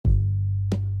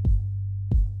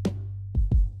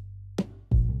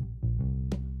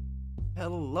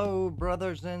Hello,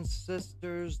 brothers and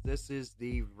sisters. This is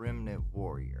the Remnant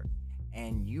Warrior,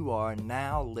 and you are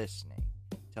now listening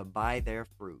to By Their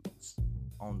Fruits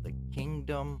on the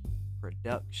Kingdom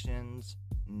Productions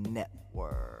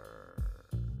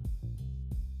Network.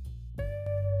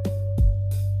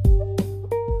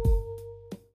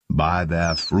 By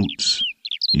their fruits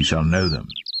ye shall know them.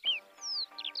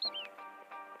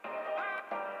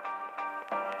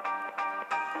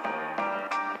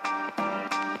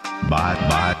 By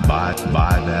their fruits.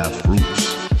 By their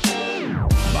fruits.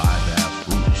 By their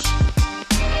fruits.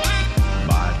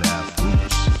 By their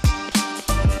fruits.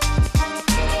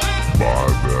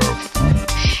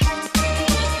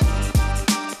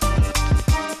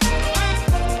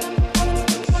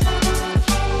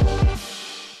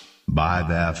 By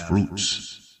their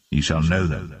fruits ye shall know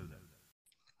them.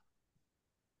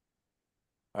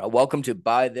 All right, welcome to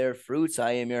By Their Fruits.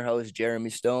 I am your host, Jeremy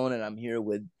Stone, and I'm here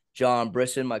with John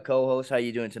Brisson, my co-host. How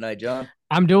you doing tonight, John?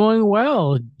 I'm doing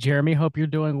well, Jeremy. Hope you're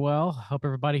doing well. Hope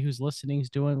everybody who's listening is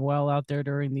doing well out there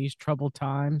during these troubled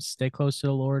times. Stay close to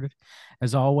the Lord,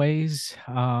 as always.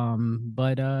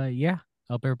 Yeah,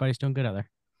 hope everybody's doing good out there.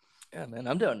 Yeah, man,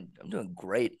 I'm doing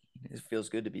great. It feels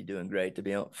good to be doing great, to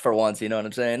be for once. You know what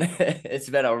I'm saying? It's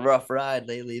been a rough ride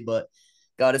lately, but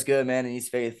God is good, man, and He's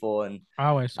faithful. And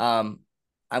Always. I'm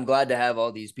glad to have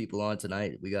all these people on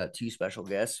tonight. We got two special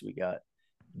guests. We got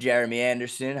Jeremy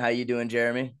Anderson. How you doing,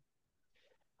 Jeremy?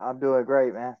 I'm doing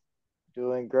great, man.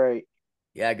 Doing great.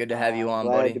 Yeah, good to have you on,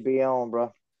 glad buddy. to be on,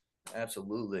 bro.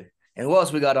 Absolutely. And who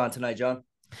else we got on tonight, John?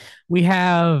 We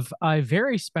have a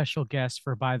very special guest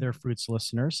for By Their Fruits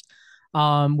listeners.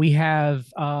 We have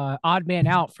Oddman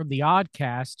out from the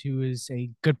Oddcast, who is a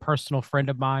good personal friend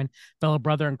of mine, fellow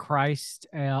brother in Christ,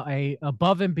 a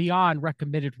above and beyond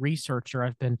recommended researcher.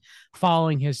 I've been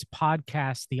following his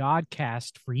podcast, the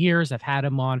Oddcast, for years. I've had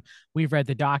him on. We've read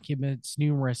the documents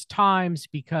numerous times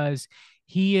because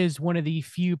he is one of the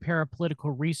few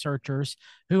parapolitical researchers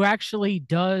who actually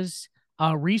does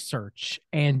research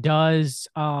and does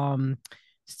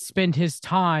spend his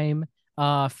time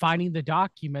finding the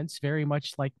documents, very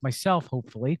much like myself,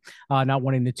 hopefully, not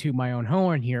wanting to toot my own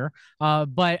horn here.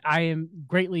 But I am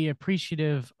greatly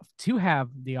appreciative to have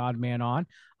the Oddman on.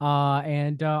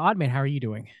 Oddman, how are you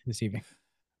doing this evening?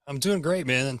 I'm doing great,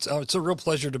 man. It's a real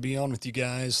pleasure to be on with you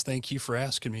guys. Thank you for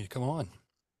asking me to come on.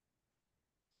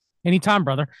 Anytime,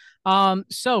 brother.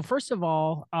 So first of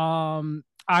all,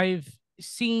 I've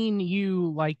seen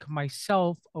you, like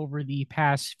myself, over the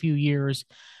past few years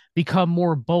become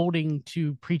more bolding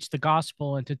to preach the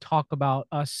gospel and to talk about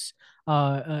us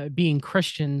being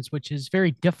Christians, which is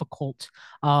very difficult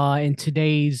in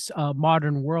today's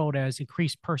modern world as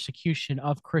increased persecution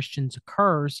of Christians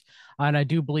occurs. And I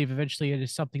do believe eventually it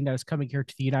is something that is coming here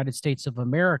to the United States of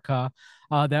America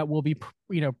that will be,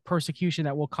 persecution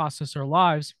that will cost us our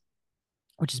lives,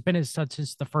 which has been as such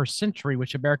since the first century,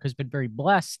 which America has been very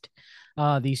blessed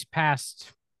these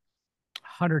past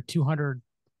 100, 200,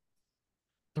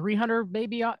 300,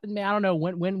 maybe. I don't know.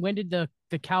 When did the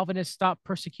Calvinists stop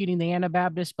persecuting the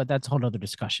Anabaptists? But that's a whole other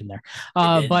discussion there.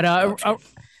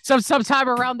 Sometime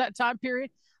around that time period.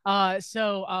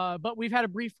 But we've had a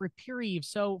brief reprieve.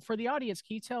 So for the audience,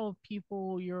 can you tell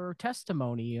people your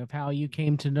testimony of how you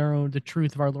came to know the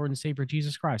truth of our Lord and Savior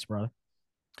Jesus Christ, brother?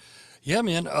 Yeah,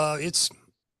 man. It's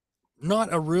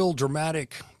not a real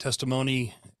dramatic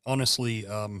testimony, honestly,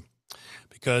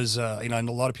 because I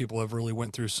know a lot of people have really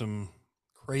went through some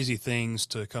crazy things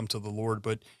to come to the Lord.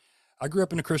 But I grew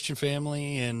up in a Christian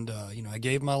family, and I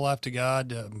gave my life to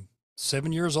God.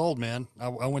 7 years old, man. I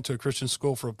went to a Christian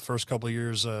school for the first couple of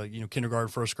years, kindergarten,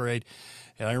 first grade,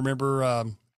 and I remember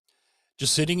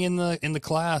just sitting in the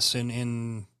class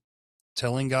and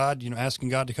telling God, asking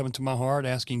God to come into my heart,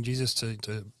 asking Jesus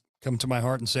to come to my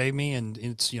heart and save me. And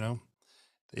it's,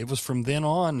 it was from then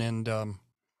on. And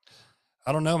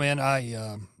I don't know, man,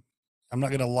 I'm not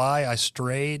going to lie. I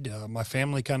strayed. My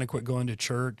family kind of quit going to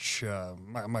church.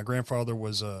 My grandfather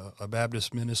was a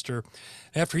Baptist minister.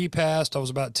 After he passed, I was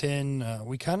about 10.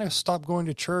 We kind of stopped going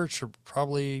to church,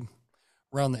 probably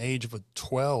around the age of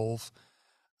 12.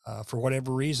 For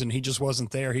whatever reason, he just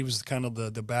wasn't there. He was kind of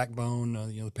the backbone,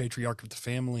 the patriarch of the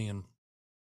family.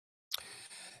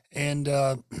 And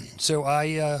so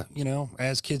I,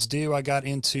 as kids do, I got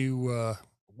into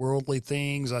worldly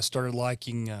things. I started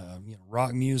liking,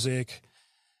 rock music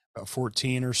about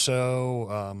 14 or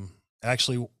so.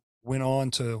 Actually went on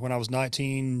to, when I was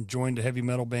 19, joined a heavy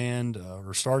metal band,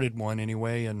 or started one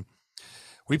anyway. And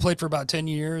we played for about 10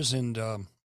 years. And, I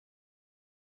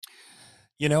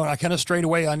kind of strayed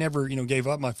away. I never, gave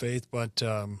up my faith, but,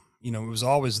 it was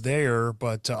always there,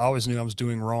 but I always knew I was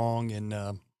doing wrong. And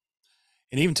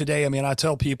And even today, I mean, I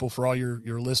tell people, for all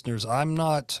your listeners, I'm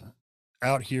not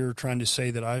out here trying to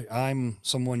say that I'm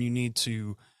someone you need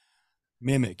to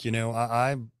mimic. You know,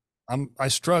 I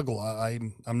struggle.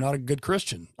 I'm not a good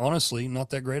Christian, honestly, not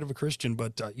that great of a Christian,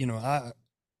 but you know,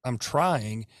 I'm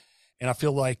trying, and I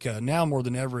feel like now more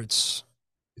than ever, it's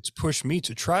pushed me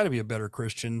to try to be a better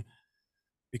Christian,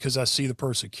 because I see the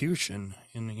persecution,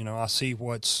 and you know, I see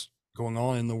what's going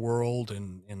on in the world,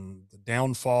 and the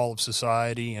downfall of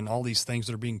society, and all these things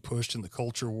that are being pushed in the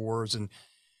culture wars. And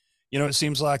you know, it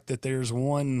seems like that there's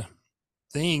one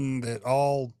thing that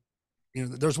all, you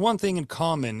know, there's one thing in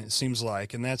common, it seems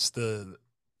like, and that's the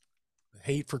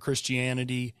hate for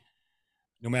Christianity,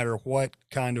 no matter what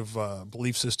kind of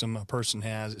belief system a person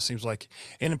has. It seems like,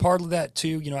 and part of that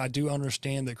too, you know, I do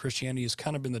understand that Christianity has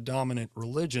kind of been the dominant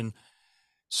religion.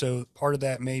 So part of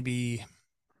that maybe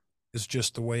is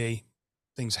just the way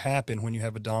things happen when you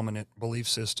have a dominant belief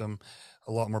system.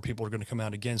 A lot more people are going to come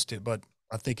out against it, but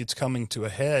I think it's coming to a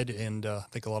head, and I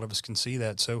think a lot of us can see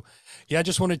that. So, yeah, I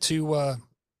just wanted to,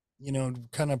 you know,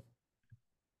 kind of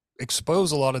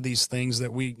expose a lot of these things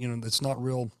that we, you know, that's not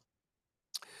real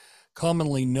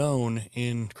commonly known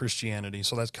in Christianity.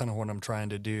 So that's kind of what I'm trying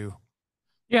to do.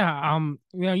 Yeah,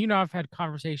 I've had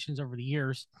conversations over the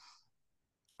years.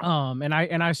 And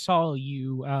I saw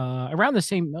you around the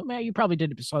same. Man, you probably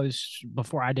did saw this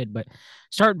before I did, but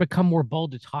started to become more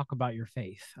bold to talk about your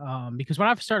faith. Because when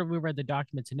I started, we read the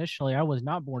documents initially. I was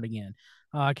not born again.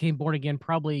 I came born again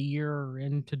probably a year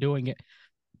into doing it.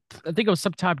 I think it was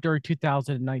sometime during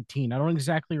 2019. I don't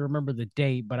exactly remember the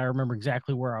date, but I remember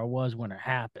exactly where I was when it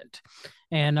happened.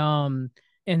 And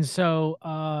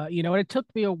it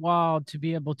took me a while to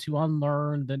be able to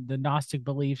unlearn the Gnostic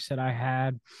beliefs that I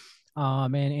had,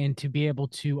 and to be able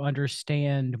to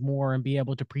understand more and be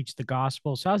able to preach the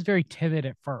gospel. So I was very timid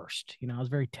at first. I was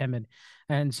very timid,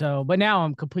 and so, but now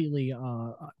I'm completely,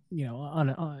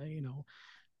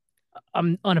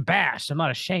 I'm unabashed. I'm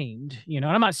not ashamed, and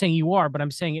I'm not saying you are, but I'm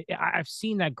saying I've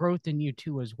seen that growth in you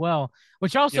too as well,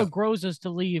 which also Yeah. grows us to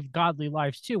live godly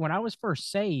lives too. When I was first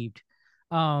saved,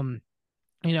 I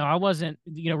wasn't,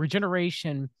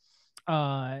 regeneration,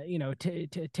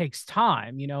 takes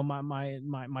time.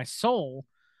 My soul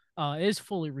is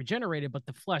fully regenerated, but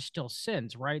the flesh still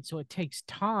sins, right? So it takes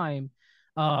time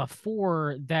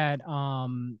for that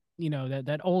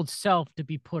that old self to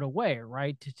be put away,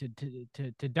 right?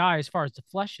 To die as far as the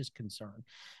flesh is concerned.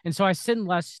 And so I sin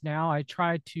less now. I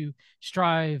try to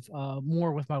strive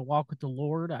more with my walk with the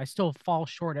Lord. I still fall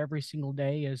short every single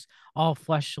day, as all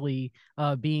fleshly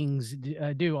beings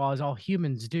do, as all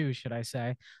humans do, should I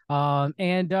say.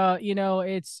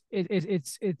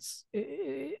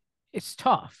 It's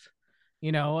tough.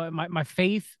 My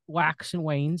faith wax and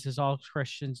wanes, as all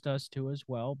Christians does too as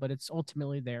well, but it's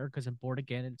ultimately there because I'm born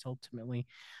again. It's ultimately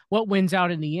what wins out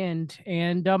in the end.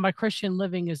 And my Christian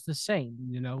living is the same,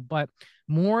 but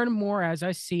more and more as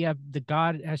I see the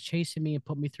God has chastened me and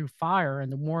put me through fire,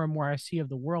 and the more and more I see of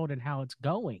the world and how it's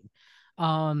going,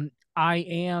 I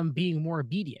am being more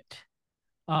obedient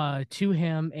to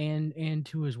him and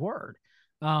to his word.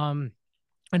 And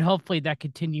hopefully that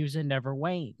continues and never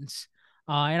wanes.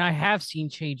 And I have seen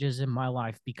changes in my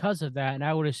life because of that, and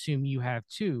I would assume you have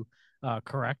too.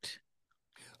 Correct?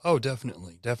 Oh,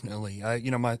 definitely, definitely. I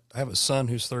have a son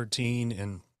who's 13,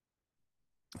 and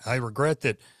I regret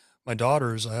that I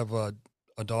have a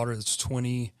daughter that's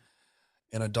 20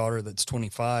 and a daughter that's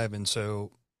 25, and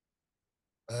so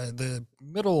the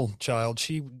middle child,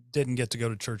 she didn't get to go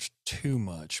to church too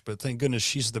much, but thank goodness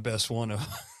she's the best one of.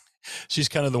 She's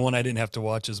kind of the one I didn't have to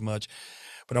watch as much.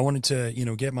 But I wanted to,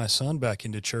 get my son back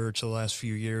into church the last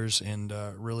few years, and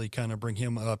really kind of bring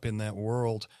him up in that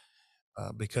world,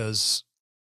 because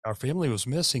our family was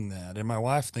missing that. And my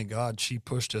wife, thank God, she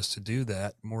pushed us to do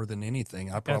that more than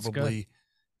anything. I That's good.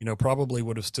 probably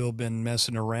would have still been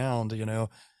messing around,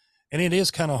 and it is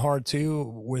kind of hard too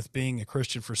with being a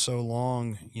Christian for so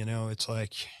long. It's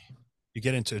like you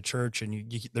get into a church,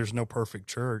 and there's no perfect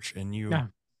church, and Yeah.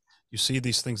 you see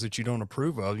these things that you don't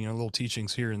approve of, little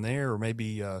teachings here and there, or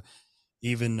maybe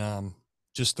even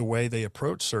just the way they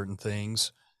approach certain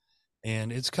things.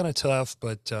 And it's kind of tough,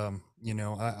 but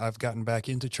I've gotten back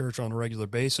into church on a regular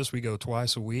basis. We go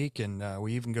twice a week, and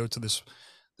we even go to this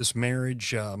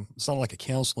marriage. It's not like a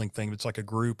counseling thing, but it's like a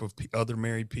group of other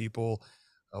married people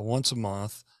once a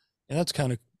month, and that's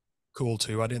kind of cool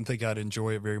too. I didn't think I'd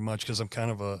enjoy it very much because I'm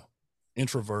kind of a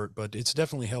introvert, but it's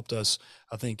definitely helped us,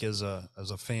 I think, as a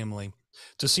family,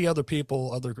 to see other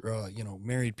people, other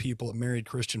married people, married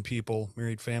Christian people,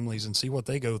 married families, and see what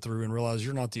they go through, and realize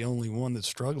you're not the only one that's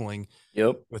struggling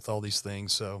Yep. with all these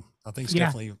things. So I think it's Yeah.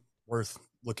 definitely worth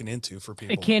looking into for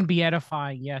people. It can be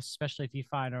edifying, yes, especially if you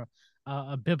find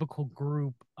a biblical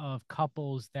group of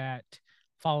couples that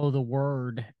follow the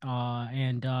word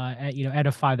and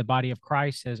edify the body of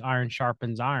Christ as iron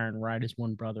sharpens iron, right? As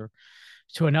one brother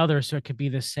to another. So it could be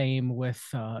the same with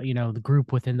the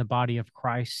group within the body of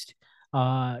Christ,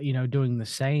 doing the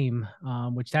same,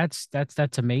 which that's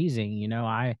amazing.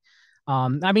 I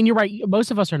mean, you're right.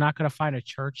 Most of us are not going to find a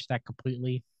church that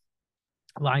completely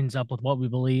lines up with what we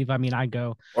believe. I mean, I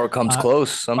go or comes uh, close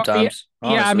yeah, sometimes. yeah.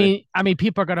 Honestly, I mean,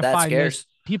 people are gonna that's find this. scarce.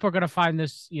 People are gonna find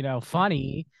this,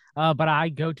 funny. But I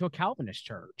go to a Calvinist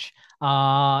church.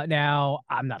 Now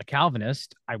I'm not a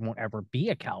Calvinist. I won't ever be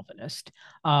a Calvinist.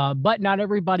 But not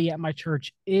everybody at my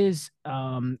church is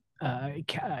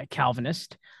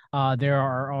Calvinist. There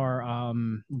are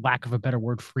lack of a better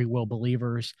word, free will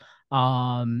believers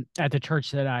at the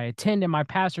church that I attend, and my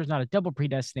pastor is not a double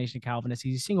predestination Calvinist;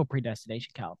 he's a single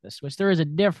predestination Calvinist, which there is a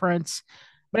difference.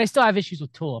 But I still have issues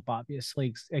with Tulip,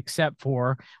 obviously, except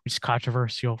for, which is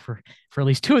controversial for at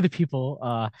least two of the people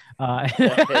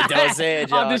Don't say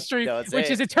it, on the John. street, Don't say which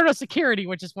is it. eternal security,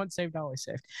 which is once saved, always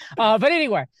saved. But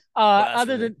anyway,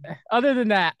 Blasphemy. other than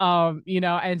that,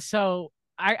 and so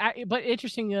but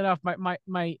interestingly enough, my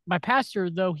pastor,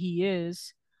 though he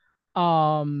is,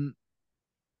 um,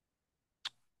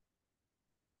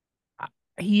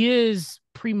 he is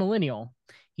premillennial.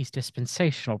 He's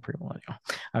dispensational premillennial.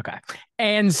 Okay.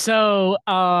 And so,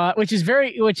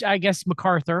 which I guess John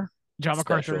MacArthur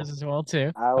Special. is as well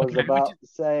too. I was Okay. about to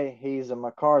say he's a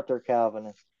MacArthur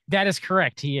Calvinist. That is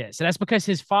correct. He is. And that's because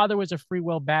his father was a Free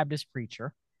Will Baptist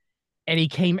preacher and he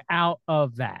came out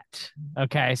of that.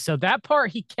 Okay. So that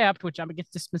part he kept, which I'm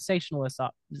against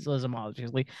dispensationalism,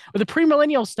 obviously. But the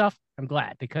premillennial stuff, I'm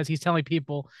glad because he's telling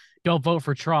people don't vote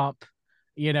for Trump,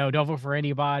 don't vote for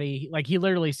anybody. Like he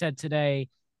literally said today,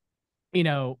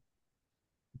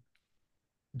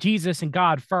 Jesus and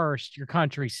God first, your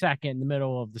country second in the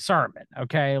middle of the sermon.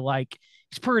 Okay. Like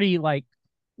he's pretty like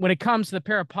when it comes to the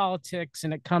parapolitics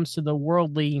and it comes to the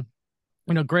worldly,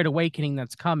 great awakening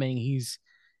that's coming, he's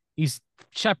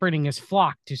shepherding his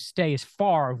flock to stay as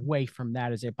far away from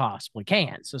that as they possibly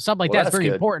can. So something like Well, that's that's very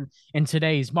good. important in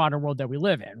today's modern world that we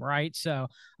live in, right? So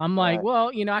I'm like, Right.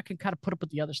 well, I can kind of put up with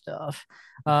the other stuff,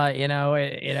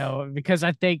 because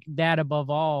I think that above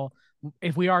all,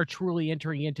 if we are truly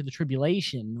entering into the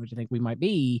tribulation, which I think we might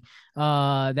be,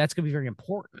 that's going to be very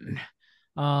important.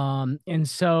 And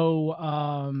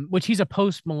so, which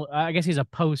I guess he's a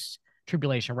post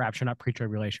tribulation rapture, not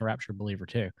pre-tribulation rapture believer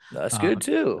too. That's Um, good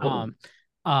too.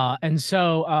 and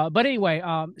so, but anyway,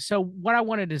 so what I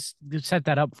wanted to set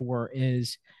that up for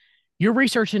is your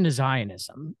research into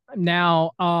Zionism.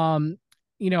 Now, I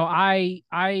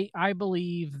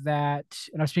believe that,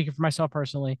 and I'm speaking for myself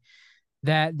personally,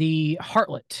 that the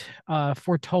harlot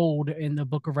foretold in the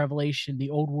book of Revelation, the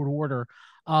old world order,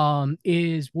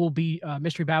 will be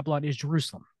Mystery Babylon is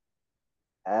Jerusalem.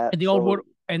 And the old world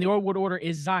Absolutely. and the old world order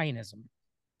is Zionism.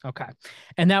 Okay.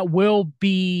 And that will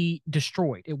be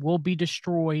destroyed. It will be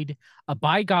destroyed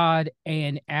by God.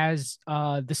 And as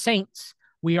the saints,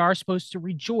 we are supposed to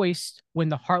rejoice when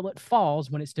the harlot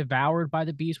falls, when it's devoured by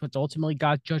the beast, when it's ultimately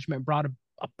God's judgment brought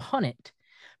upon it.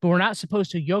 But we're not supposed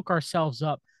to yoke ourselves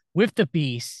up with the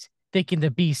beast, thinking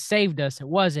the beast saved us. It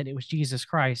wasn't. It was Jesus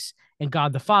Christ and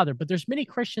God the Father. But there's many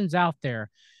Christians out there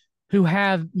who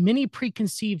have many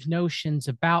preconceived notions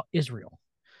about Israel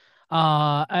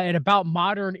and about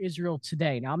modern Israel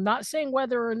today. Now, I'm not saying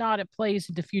whether or not it plays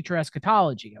into future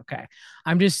eschatology. Okay.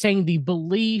 I'm just saying the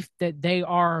belief that they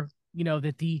are,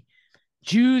 that the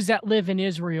Jews that live in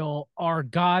Israel are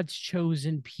God's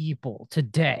chosen people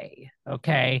today.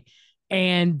 Okay.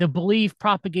 And the belief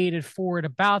propagated forward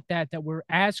about that we're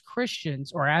as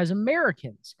Christians or as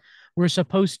Americans, we're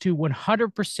supposed to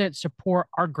 100% support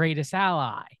our greatest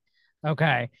ally.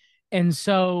 Okay. And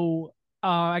so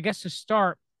I guess to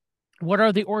start, what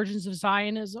are the origins of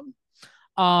Zionism?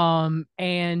 And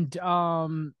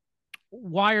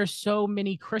why are so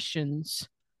many Christians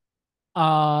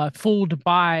fooled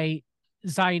by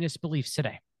Zionist beliefs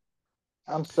today?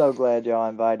 I'm so glad y'all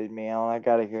invited me on. I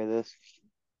got to hear this.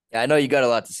 Yeah, I know you got a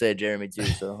lot to say, Jeremy, too.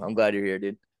 So I'm glad you're here,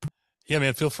 dude. Yeah,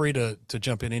 man, feel free to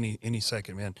jump in any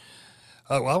second, man.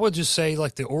 I would just say,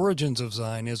 like, the origins of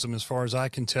Zionism, as far as I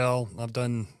can tell, I've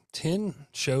done 10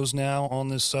 shows now on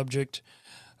this subject.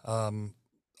 All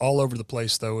over the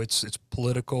place, though. It's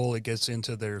political. It gets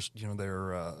into their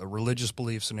religious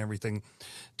beliefs and everything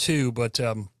too. But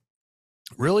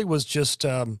really was just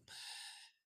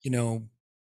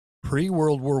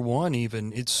pre-World War I.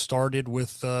 Even it started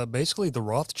with basically the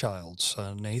Rothschilds.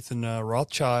 Nathan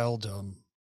Rothschild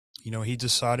he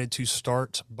decided to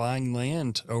start buying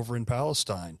land over in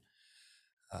Palestine.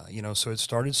 So it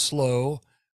started slow.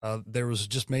 There was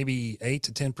just maybe 8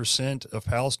 to 10% of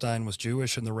Palestine was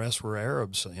Jewish, and the rest were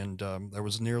Arabs. And there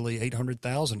was nearly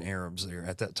 800,000 Arabs there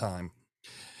at that time.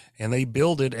 And they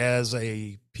billed it as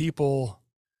a people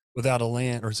without a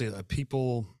land, or say a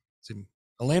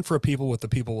land for a people with the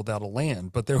people without a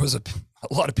land. But there was a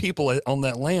lot of people on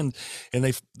that land, and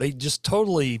they just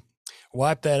totally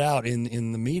wiped that out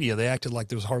in the media. They acted like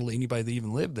there was hardly anybody that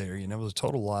even lived there. It was a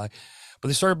total lie. But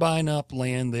they started buying up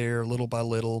land there little by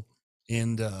little,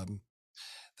 and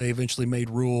they eventually made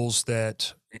rules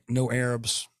that no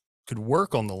Arabs could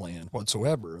work on the land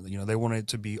whatsoever. They wanted it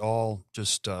to be all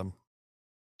just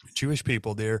Jewish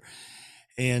people there,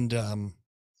 and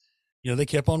they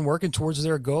kept on working towards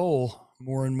their goal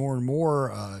more and more and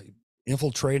more,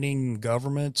 infiltrating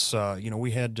governments.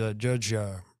 We had Judge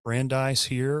Brandeis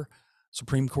here,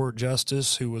 Supreme Court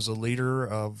Justice, who was a leader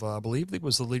of, I believe he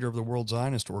was the leader of the World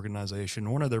Zionist Organization,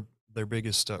 one of their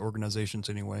biggest organizations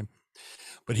anyway.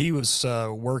 But he was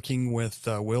working with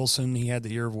Wilson. He had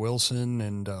the ear of Wilson,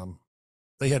 and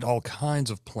they had all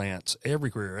kinds of plants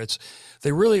everywhere.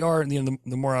 They really are. The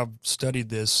more I've studied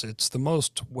this, it's the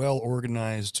most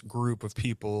well-organized group of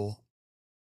people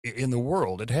in the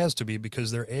world. It has to be, because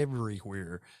they're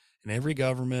everywhere, in every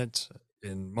government,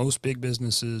 in most big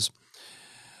businesses.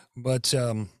 But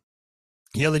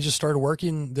they just started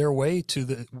working their way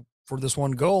for this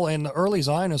one goal. And the early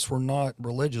Zionists were not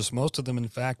religious. Most of them, in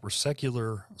fact, were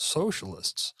secular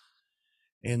socialists.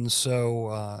 And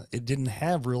so it didn't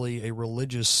have really a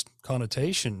religious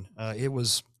connotation. It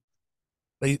was,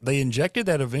 they injected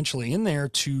that eventually in there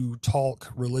to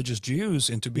talk religious Jews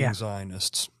into being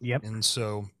Zionists. Yep. And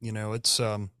so, it's,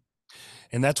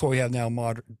 and that's what we have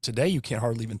now. Today, you can't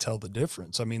hardly even tell the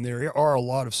difference. I mean, there are a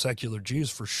lot of secular Jews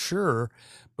for sure,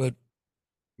 but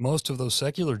most of those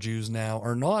secular Jews now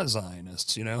are not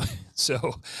Zionists,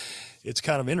 So it's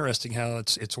kind of interesting how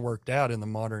it's worked out in the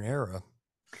modern era.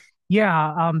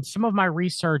 Yeah, some of my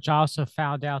research also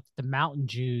found out that the Mountain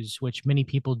Jews, which many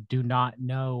people do not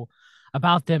know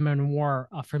about them and more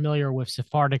familiar with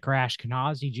Sephardic or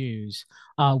Ashkenazi Jews,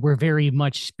 were very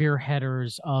much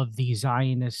spearheaders of the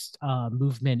Zionist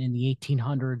movement in the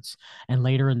 1800s and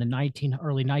later in the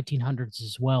early 1900s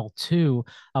as well too.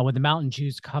 When the Mountain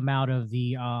Jews come out of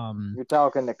the You're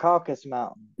talking the Caucasus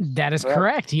Mountains. that is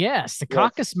correct. Yes, the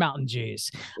Caucasus Mountain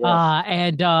Jews.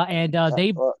 Yes.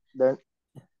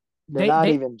 They're not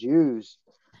even Jews.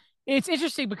 It's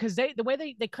interesting because the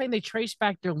way they claim they trace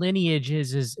back their lineage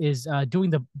is during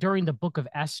the Book of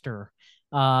Esther,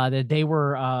 that they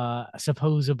were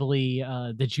supposedly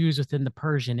the Jews within the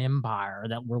Persian Empire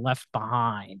that were left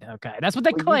behind. Okay, that's what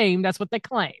they claim. That's what they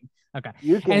claim. Okay,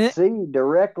 you can see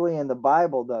directly in the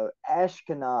Bible though,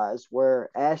 Ashkenaz, where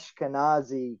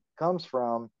Ashkenazi comes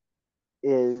from,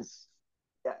 is,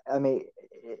 I mean,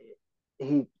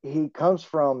 he comes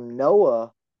from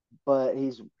Noah, but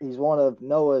he's one of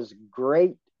Noah's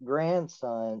great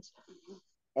grandsons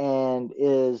and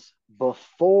is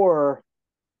before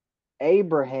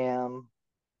Abraham,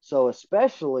 so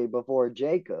especially before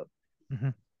Jacob.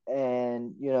 Mm-hmm.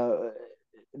 And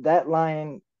that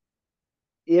line,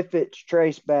 if it's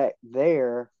traced back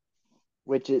there,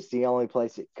 which is the only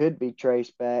place it could be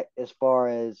traced back as far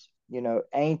as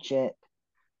ancient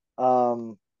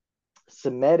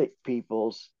Semitic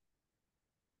peoples,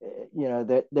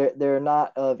 they're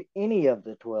not of any of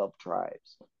the 12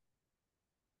 tribes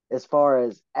as far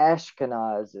as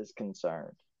Ashkenaz is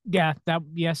concerned. Yeah,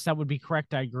 that would be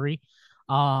correct. I agree.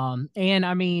 And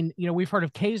I mean, we've heard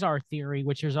of Khazar theory,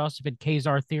 which there's also been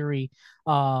Khazar theory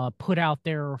put out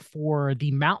there for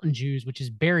the Mountain Jews, which is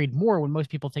buried more when most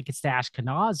people think it's the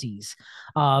Ashkenazis.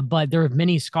 But there are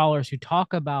many scholars who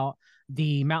talk about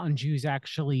the Mountain Jews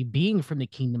actually being from the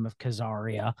kingdom of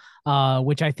Khazaria,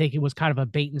 which I think it was kind of a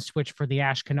bait and switch for the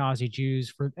Ashkenazi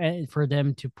Jews for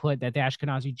them to put that the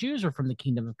Ashkenazi Jews are from the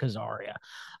kingdom of Khazaria.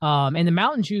 And the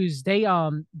Mountain Jews, they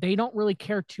don't really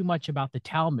care too much about the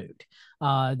Talmud.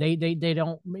 They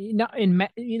don't,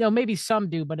 maybe some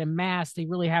do, but in mass they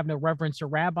really have no reverence, or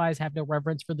rabbis have no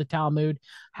reverence for the Talmud.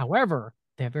 However,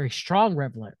 they have very strong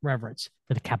reverence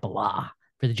for the Kabbalah,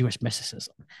 for the Jewish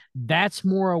mysticism. That's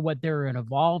more what they're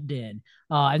involved in.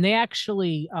 And they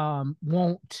actually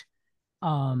won't,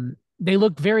 they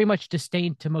look very much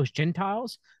disdain to most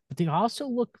Gentiles, but they also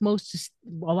look a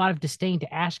lot of disdain to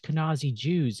Ashkenazi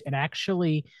Jews, and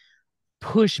actually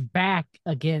push back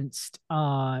against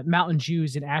Mountain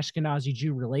Jews and Ashkenazi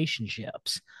Jew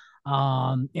relationships.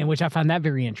 in which I found that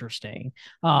very interesting.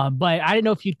 But I didn't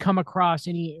know if you'd come across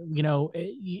any,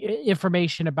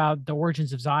 information about the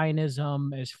origins of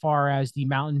Zionism as far as the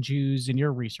Mountain Jews in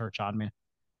your research on me.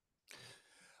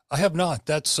 I have not.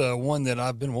 That's one that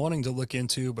I've been wanting to look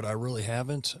into, but I really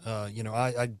haven't.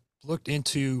 I looked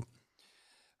into,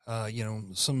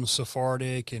 some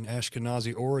Sephardic and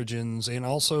Ashkenazi origins and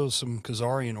also some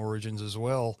Khazarian origins as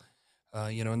well.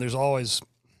 And there's always,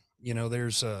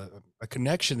 there's a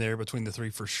connection there between the three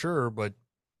for sure, but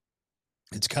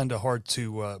it's kind of hard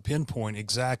to pinpoint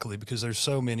exactly because there's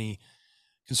so many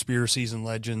conspiracies and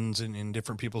legends and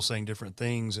different people saying different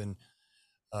things.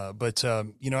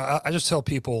 I just tell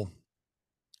people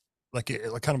like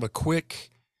kind of a quick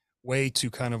way to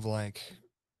kind of like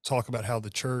talk about how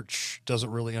the church doesn't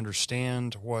really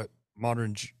understand what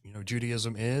modern,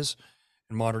 Judaism is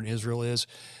and modern Israel is.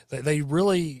 They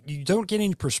really, you don't get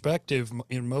any perspective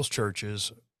in most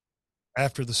churches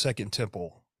after the Second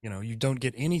Temple. You don't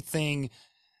get anything.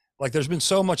 Like there's been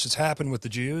so much that's happened with the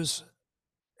Jews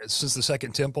since the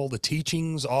Second Temple, the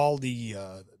teachings, all the,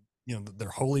 their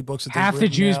holy books that Half they've the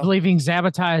written Jews down. believing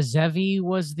Zabbatai Zevi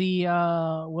was the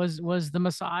was the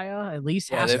Messiah. At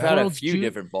least Yeah, half they've the had a world's few Jew.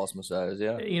 different false messiahs.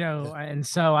 Yeah. And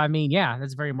so I mean, yeah,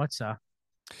 that's very much so.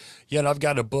 Yeah, and I've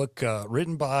got a book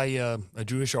written by a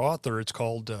Jewish author. It's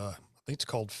called, I think it's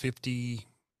called 50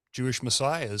 Jewish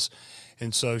Messiahs.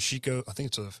 And so I think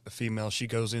it's a female. She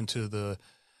goes into the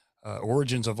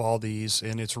origins of all these,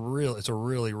 and it's a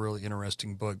really, really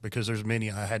interesting book because there's many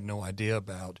I had no idea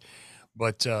about.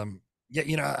 But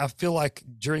yeah, I feel like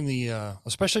during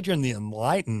especially during the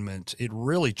Enlightenment, it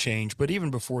really changed. But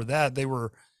even before that, they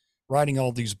were writing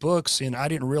all these books, and I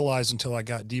didn't realize until I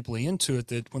got deeply into it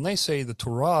that when they say the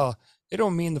Torah, they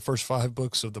don't mean the first 5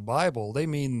 books of the Bible. They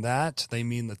mean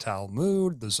the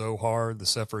Talmud, the Zohar, the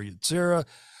Sefer Yetzirah,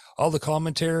 all the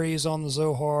commentaries on the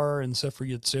Zohar and Sefer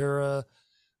Yetzirah.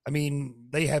 I mean,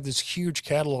 they have this huge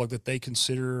catalog that they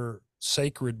consider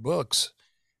sacred books.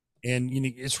 And,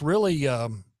 it's really,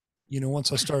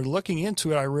 once I started looking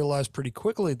into it, I realized pretty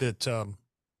quickly that,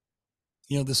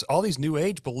 all these New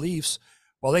Age beliefs,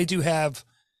 while they do have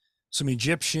some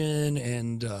Egyptian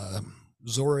and I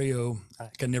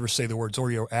can never say the word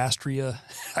Zoroastria.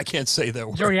 I can't say that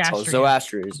word. Oh,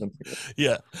 Zoroastrianism.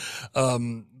 Yeah.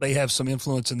 They have some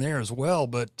influence in there as well.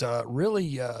 But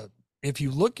really, if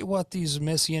you look at what these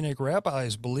Messianic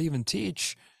rabbis believe and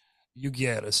teach, you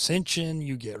get ascension,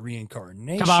 you get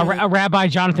reincarnation. Come on, Rabbi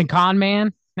Jonathan Kahn,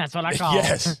 man. That's what I call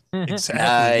Yes, him.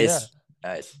 exactly.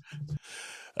 Nice.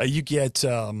 You get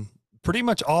pretty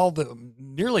much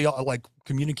nearly all, like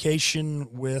communication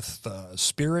with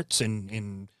spirits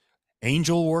and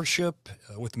angel worship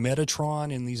with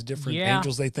Metatron and these different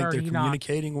angels they think they're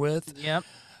communicating with. Yep.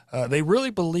 They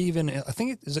really believe in, I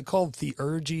think, is it called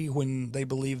theurgy, when they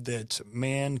believe that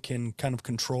man can kind of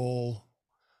control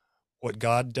what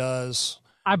God does?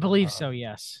 I believe so,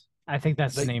 yes. I think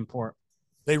that's the name for it.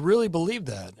 They really believe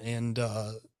that, and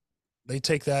they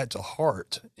take that to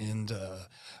heart. And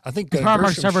I think Mark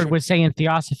Severed would say in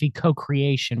Theosophy,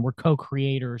 co-creation. We're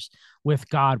co-creators with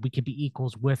God. We could be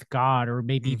equals with God, or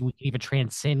maybe we could even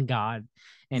transcend God,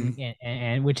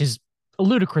 and which is a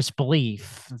ludicrous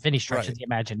belief if any stretch of the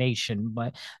imagination.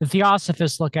 But the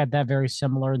Theosophists look at that very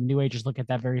similar. The New Agers look at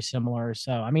that very similar.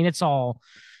 So I mean, it's all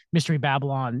Mystery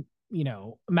Babylon,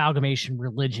 amalgamation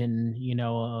religion.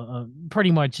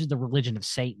 Pretty much the religion of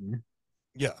Satan.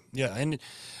 Yeah. And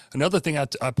another thing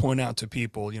I point out to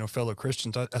people, fellow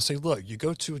Christians, I say, look, you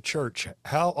go to a church.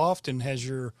 How often has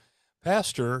your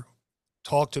pastor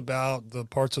talked about the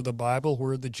parts of the Bible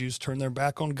where the Jews turn their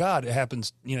back on God? It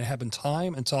happens, it happened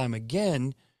time and time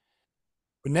again.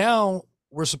 But now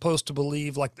we're supposed to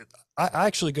believe I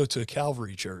actually go to a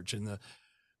Calvary church, and the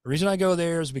reason I go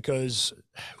there is because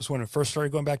it was when I first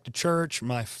started going back to church.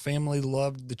 My family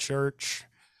loved the church,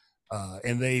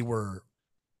 and they were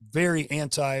very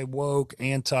anti-woke,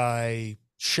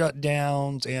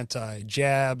 anti-shutdowns,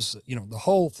 anti-jabs, the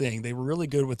whole thing. They were really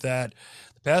good with that.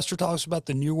 The pastor talks about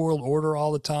the New World Order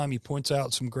all the time. He points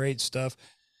out some great stuff.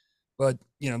 But,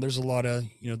 there's a lot of,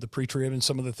 the pre-trib and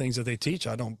some of the things that they teach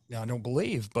I don't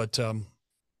believe. But,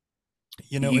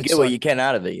 you get what you can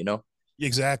out of it,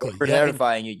 Exactly. For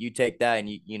edifying you take that and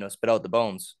you spit out the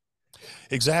bones.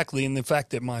 Exactly. And the fact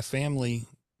that my family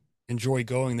enjoy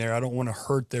going there, I don't want to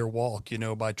hurt their walk,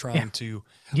 by trying to.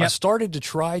 I started to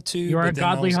try to. You're a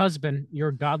godly husband. You're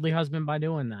a godly husband by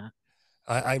doing that.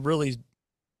 I really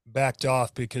backed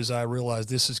off because I realized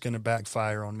this is going to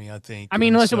backfire on me, I think. I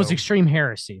mean, unless it was extreme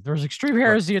heresy. If there was extreme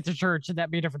heresy at the church,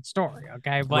 that'd be a different story.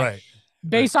 Okay. But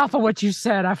based off of what you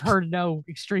said, I've heard no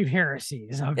extreme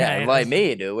heresies. Yeah, Okay. invite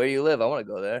me, dude. Where you live? I want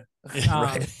to go there.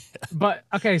 Um, but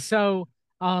okay, so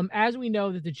as we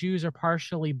know that the Jews are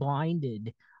partially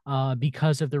blinded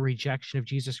because of the rejection of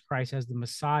Jesus Christ as the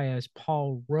Messiah, as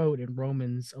Paul wrote in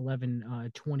Romans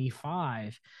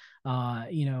 11:25.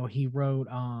 He wrote,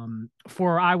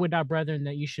 "For I would not, brethren,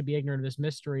 that you should be ignorant of this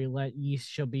mystery. Let ye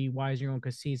shall be wise in your own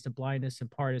conceits. The blindness in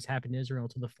part has happened in Israel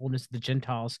to the fullness of the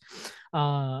Gentiles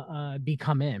be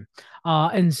come in."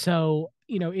 And so,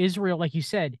 Israel, like you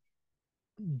said,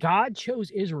 God chose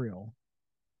Israel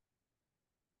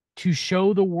to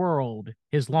show the world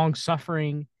his long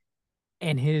suffering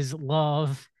and his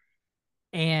love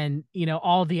and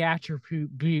all the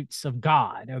attributes of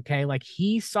God. Okay, like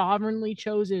he sovereignly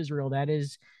chose Israel. That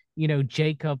is,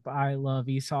 Jacob I love,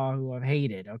 Esau who I've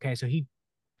hated. Okay, so he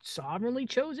sovereignly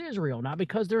chose Israel, not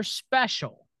because they're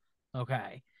special.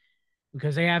 Okay,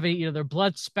 because they have their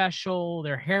blood special,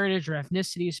 their heritage or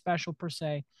ethnicity is special per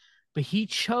se, but he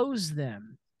chose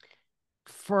them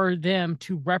for them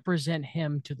to represent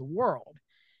him to the world.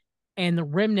 And the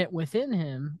remnant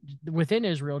within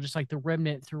Israel, just like the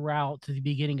remnant throughout to the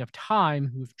beginning of time,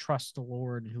 who've trusted the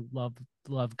Lord, who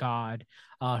love God,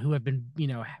 who have been,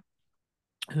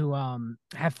 who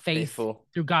have faith Faithful.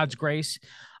 through God's grace.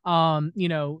 We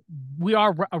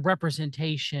are a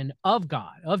representation of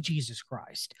God, of Jesus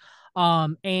Christ.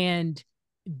 And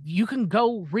you can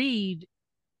go read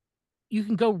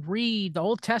the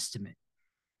Old Testament.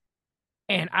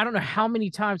 And I don't know how many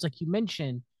times, like you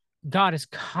mentioned, God is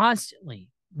constantly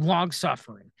long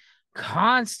suffering,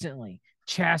 constantly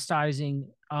chastising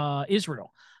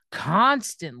Israel,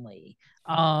 constantly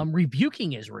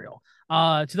rebuking Israel,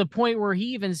 to the point where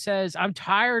he even says, "I'm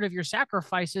tired of your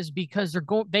sacrifices because they're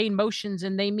vain motions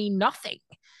and they mean nothing."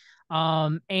 I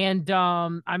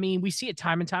mean, we see it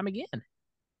time and time again.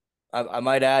 I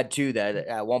might add too that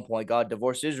at one point God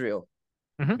divorced Israel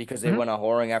Mm-hmm, because they mm-hmm. went a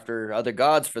whoring after other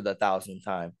gods for the thousandth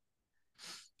time.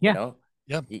 You Yeah. know,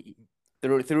 Yep.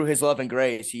 Through His love and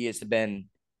grace, He has been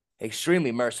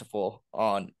extremely merciful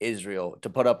on Israel to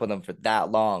put up with them for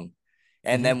that long.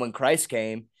 And Mm-hmm. then when Christ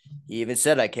came, He even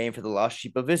said, "I came for the lost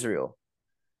sheep of Israel."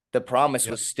 The promise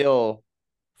Yep. was still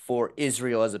for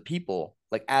Israel as a people,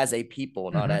 like as a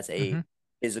people, not Mm-hmm, as mm-hmm. a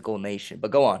physical nation.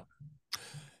 But go on.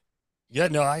 Yeah,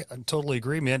 no, I totally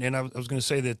agree, man. And I was going to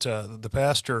say that the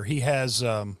pastor, he has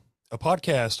a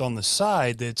podcast on the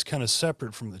side that's kind of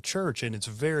separate from the church, and it's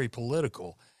very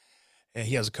political. And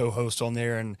he has a co-host on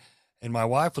there, and my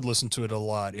wife would listen to it a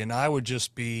lot, and I would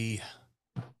just be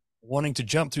wanting to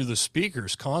jump through the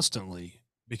speakers constantly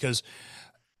because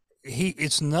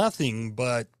it's nothing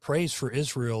but praise for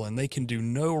Israel, and they can do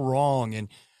no wrong. And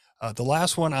the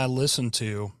last one I listened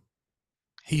to,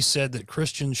 he said that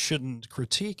Christians shouldn't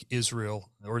critique Israel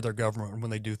or their government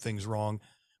when they do things wrong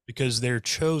because they're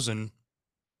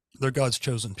God's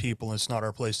chosen people, and it's not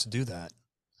our place to do that.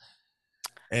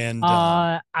 And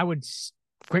I would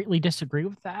greatly disagree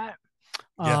with that.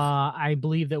 yeah, I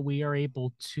believe that we are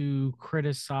able to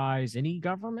criticize any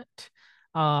government.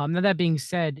 Now that being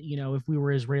said, if we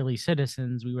were Israeli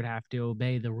citizens, we would have to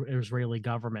obey the Israeli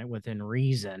government within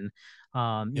reason.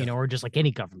 yeah, Or just like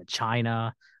any government,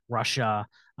 China, Russia,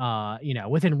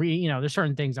 there's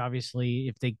certain things, obviously,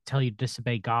 if they tell you to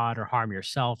disobey God or harm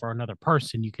yourself or another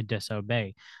person, you could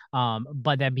disobey.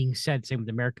 But that being said, same with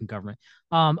the American government.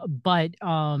 But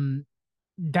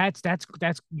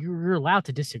that's you're allowed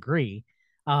to disagree.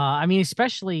 I mean,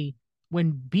 especially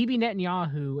when Bibi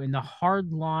Netanyahu and the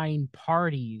hardline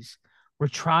parties were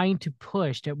trying to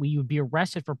push that we would be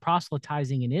arrested for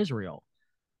proselytizing in Israel.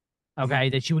 mhm, Okay,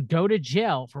 that you would go to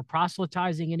jail for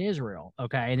proselytizing in Israel.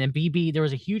 Okay, and then Bibi, there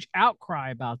was a huge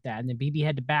outcry about that, and then Bibi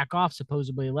had to back off,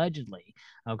 supposedly, allegedly.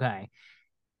 Okay,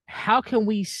 how can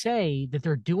we say that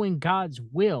they're doing God's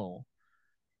will,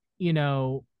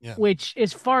 yeah, which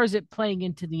as far as it playing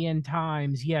into the end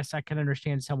times, yes, I can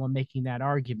understand someone making that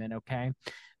argument, okay?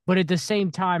 But at the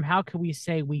same time, how can we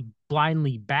say we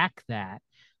blindly back that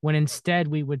when instead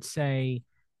we would say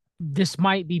this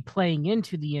might be playing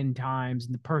into the end times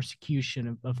and the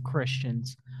persecution of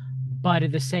Christians, but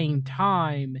at the same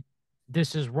time,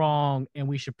 this is wrong and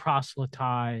we should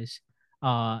proselytize,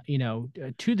 to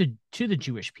the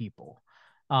Jewish people,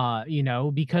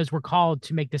 because we're called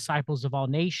to make disciples of all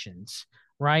nations,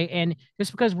 right? And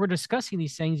just because we're discussing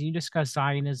these things, you discuss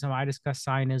Zionism, I discuss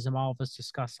Zionism, all of us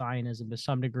discuss Zionism to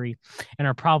some degree, and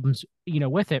our problems,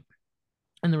 with it,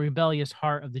 and the rebellious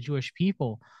heart of the Jewish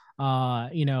people.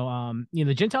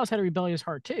 The Gentiles had a rebellious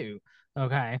heart too.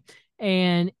 Okay,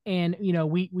 and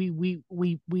we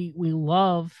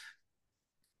love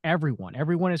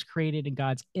Everyone is created in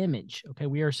God's image. Okay.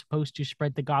 We are supposed to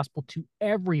spread the gospel to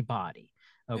everybody.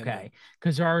 Amen. Okay.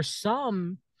 Because there are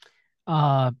some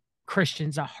uh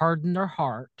Christians that harden their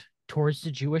heart towards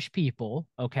the Jewish people,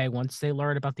 okay, once they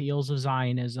learn about the ills of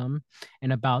Zionism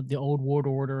and about the old world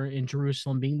order in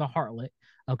Jerusalem being the harlot,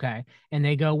 okay, and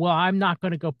they go, well, I'm not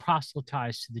going to go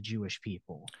proselytize to the Jewish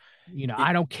people.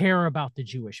 I don't care about the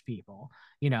Jewish people.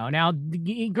 Now,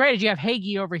 granted, you have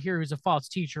Hagee over here who's a false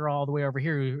teacher, all the way over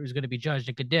here who's going to be judged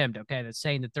and condemned, okay, that's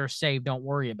saying that they're saved, don't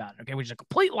worry about it, okay, which is a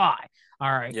complete lie.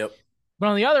 All right. Yep. But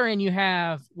on the other end, you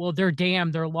have, well, they're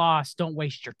damned, they're lost, don't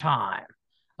waste your time.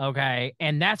 Okay.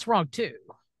 And that's wrong too.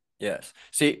 Yes.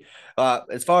 See,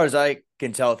 as far as I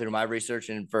can tell through my research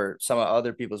and for some of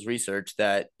other people's research,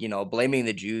 that blaming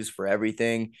the Jews for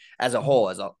everything as a whole,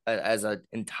 as an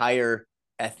entire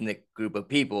ethnic group of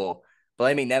people,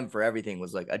 blaming them for everything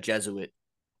was like a Jesuit,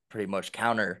 pretty much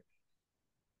counter.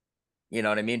 You know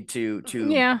what I mean?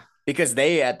 Yeah. Because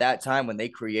they at that time when they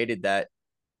created that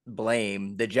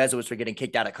blame, the Jesuits were getting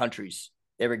kicked out of countries.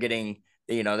 They were getting,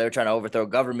 they were trying to overthrow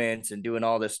governments and doing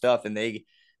all this stuff, and the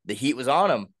heat was on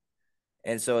them.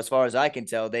 And so, as far as I can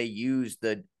tell, they used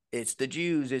it's the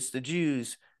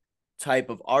Jews type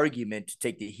of argument to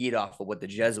take the heat off of what the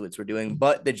Jesuits were doing.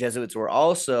 But the Jesuits were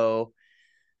also,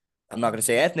 I'm not going to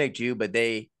say ethnic Jew, but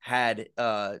they had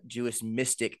Jewish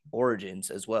mystic origins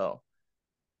as well.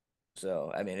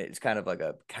 So, I mean, it's kind of like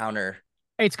a counter.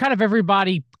 It's kind of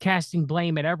everybody casting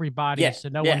blame at everybody, Yeah, so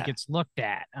no one gets looked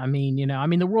at. I mean,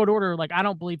 the world order, like, I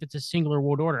don't believe it's a singular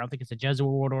world order. I don't think it's a Jesuit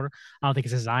world order. I don't think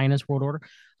it's a Zionist world order.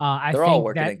 They're all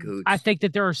working in cahoots. I think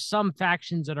that there are some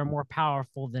factions that are more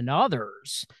powerful than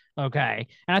others. Okay,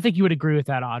 and I think you would agree with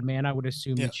that, Oddman. I would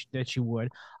assume that you would.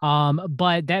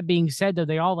 But that being said, though,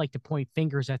 they all like to point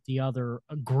fingers at the other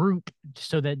group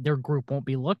so that their group won't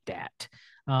be looked at.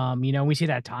 We see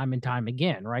that time and time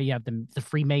again, right? You have the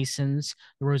Freemasons,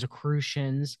 the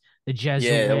Rosicrucians, the Jesuits.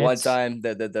 Yeah, the one time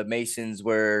the Masons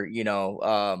were,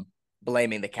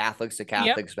 blaming the Catholics. The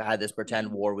Catholics had this pretend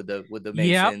war with the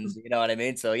Masons. Yep. You know what I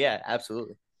mean? So yeah,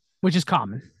 absolutely. Which is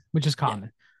common.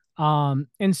 Yeah.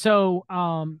 And so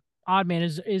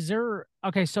Oddman, is there,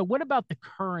 okay, so what about the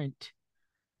current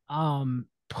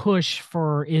push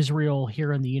for Israel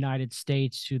here in the United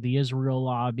States, to the Israel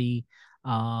lobby?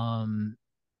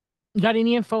 You got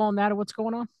any info on that, or what's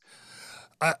going on?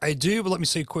 I do, but let me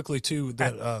say quickly too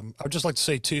that I would just like to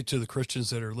say too to the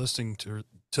Christians that are listening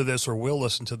to this or will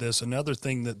listen to this. Another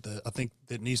thing that I think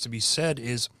that needs to be said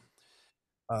is,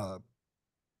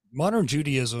 modern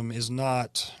Judaism is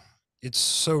not. It's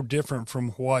so different from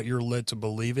what you're led to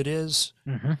believe it is,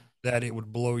 that it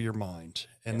would blow your mind,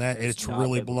 and that it's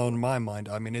really blown my mind.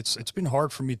 I mean, it's been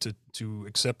hard for me to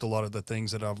accept a lot of the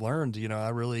things that I've learned. I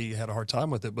really had a hard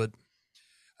time with it, but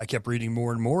I kept reading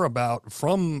more and more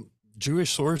from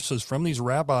Jewish sources, from these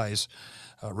rabbis,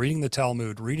 reading the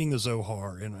Talmud, reading the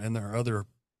Zohar, and their other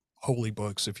holy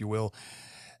books, if you will.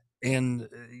 And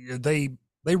they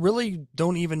really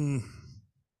don't even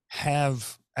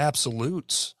have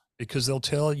absolutes, because they'll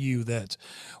tell you that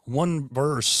one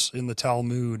verse in the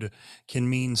Talmud can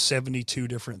mean 72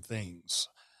 different things.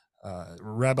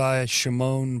 Rabbi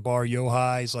Shimon Bar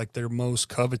Yochai is like their most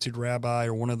coveted rabbi,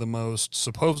 or one of the most,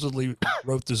 supposedly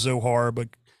wrote the Zohar, but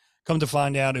come to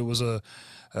find out it was a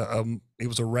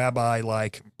rabbi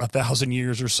like 1,000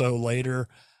 years or so later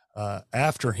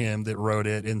after him that wrote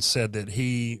it, and said that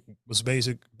he was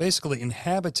basically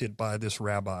inhabited by this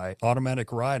rabbi,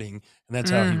 automatic writing, and that's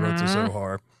how he wrote the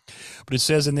Zohar. But it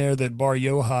says in there that Bar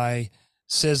Yochai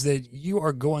says that you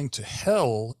are going to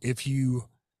hell if you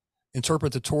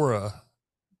interpret the Torah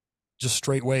just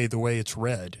straight way, the way it's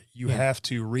read. You have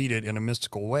to read it in a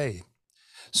mystical way.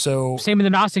 So same with the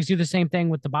Gnostics, do the same thing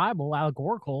with the Bible,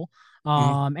 allegorical.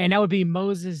 And that would be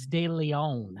Moses de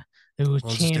Leon, who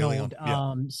channeled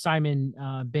Simon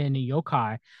ben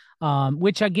Yochai,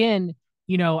 which again,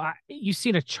 you see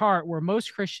a chart where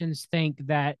most Christians think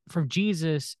that from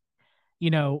Jesus,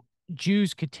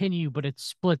 Jews continue, but it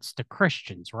splits to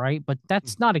Christians, right? But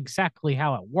that's not exactly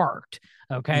how it worked.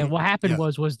 Okay. What happened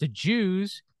was the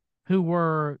Jews, who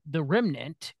were the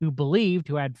remnant, who believed,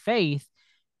 who had faith,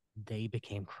 they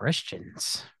became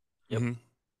Christians. Yep.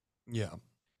 Yeah.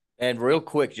 And real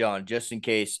quick, John, just in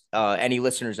case any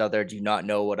listeners out there do not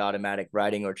know what automatic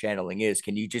writing or channeling is,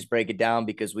 can you just break it down?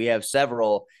 Because we have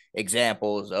several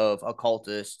examples of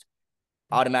occultist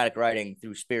automatic writing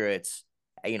through spirits,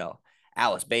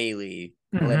 Alice Bailey,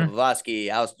 Elena Blavatsky,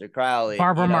 Aleister Crowley,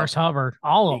 Barbara Mars Hubbard,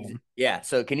 all of them. Yeah.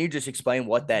 So can you just explain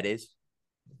what that is?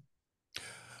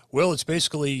 Well, it's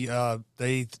basically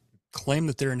they claim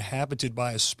that they're inhabited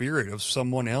by a spirit of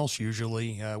someone else.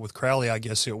 Usually, with Crowley, I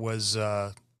guess it was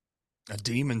a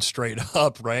demon straight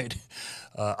up, right?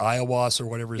 Iowas or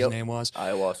whatever his Yep. name was.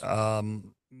 Iowas.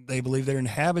 They believe they're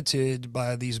inhabited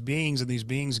by these beings, and these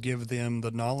beings give them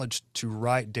the knowledge to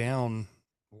write down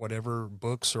whatever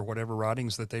books or whatever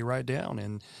writings that they write down,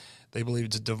 and they believe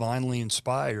it's divinely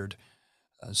inspired.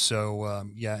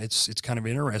 Yeah, it's kind of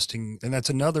interesting, and that's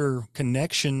another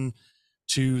connection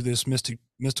to this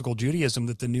mystical Judaism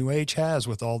that the New Age has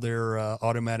with all their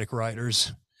automatic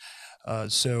writers. Right.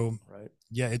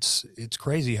 Yeah, it's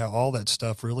crazy how all that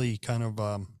stuff really kind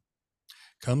of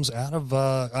comes out of.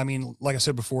 I mean, like I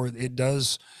said before, it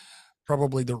does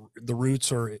probably the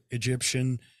roots are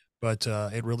Egyptian, but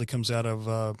it really comes out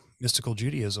of mystical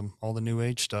Judaism, all the New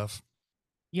Age stuff.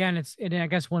 Yeah, and I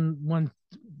guess one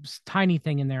tiny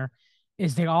thing in there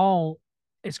is they all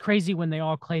it's crazy when they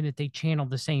all claim that they channel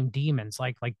the same demons,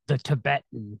 like the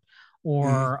Tibetan Hmm.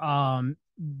 or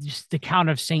just the Count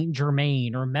of Saint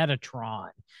Germain or Metatron.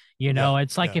 Yeah,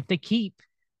 It's like yeah, if they keep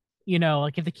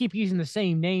like if they keep using the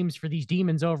same names for these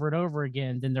demons over and over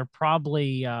again, then they're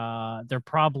probably they're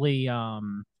probably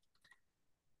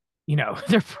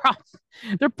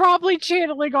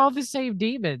channeling all the same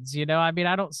demons. I mean,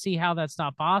 I don't see how that's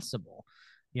not possible.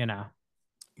 You know.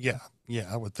 yeah, yeah.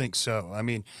 I would think so.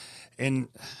 And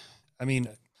I mean,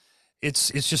 it's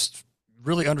just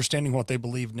really understanding what they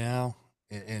believe now,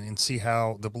 and see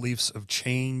how the beliefs have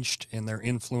changed and their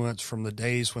influence from the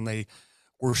days when they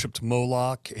worshipped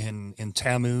Moloch and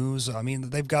Tammuz. I mean,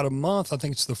 they've got a month. I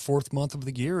think it's the fourth month of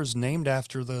the year is named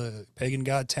after the pagan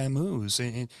god Tammuz.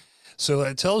 And so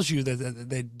it tells you that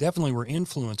they definitely were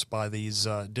influenced by these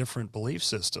different belief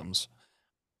systems.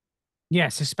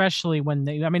 Yes, especially when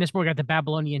I mean, it's more got the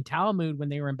Babylonian Talmud when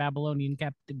they were in Babylonian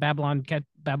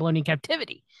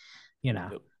captivity. You know.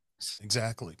 Yep.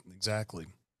 Exactly. Exactly.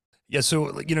 Yeah.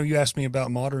 So, you asked me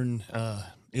about modern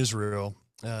Israel.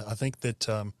 I think that,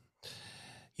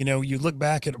 you look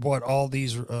back at what all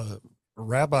these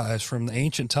rabbis from the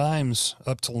ancient times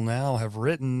up till now have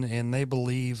written, and they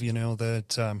believe,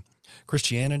 that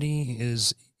Christianity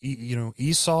is,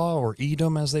 Esau or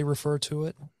Edom, as they refer to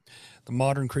it. The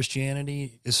modern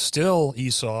Christianity is still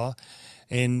Esau,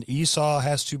 and Esau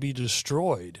has to be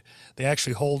destroyed. They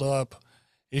actually hold up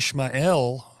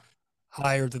Ishmael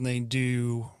higher than they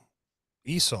do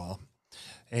Esau.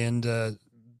 And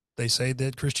they say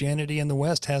that Christianity in the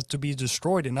West has to be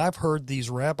destroyed. And I've heard these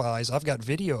rabbis, I've got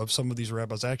video of some of these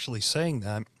rabbis actually saying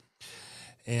that.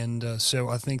 And so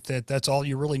I think that that's all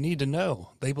you really need to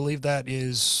know. They believe that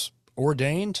is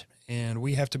ordained, and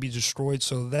we have to be destroyed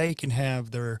so they can have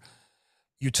their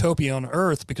utopia on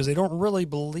earth, because they don't really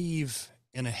believe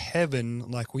in a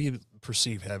heaven like we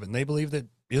perceive heaven. They believe that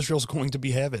Israel's going to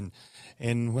be heaven.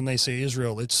 And when they say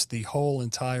Israel, it's the whole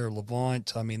entire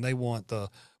Levant. I mean, they want the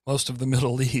most of the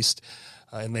Middle East,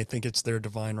 and they think it's their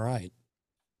divine right.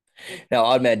 Now,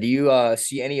 Oddman, do you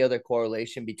see any other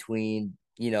correlation between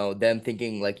them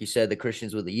thinking, like you said, the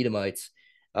Christians with the Edomites?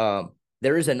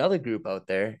 There is another group out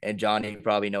there, and John, you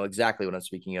probably know exactly what I'm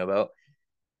speaking about,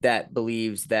 that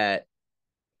believes that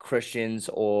Christians,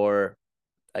 or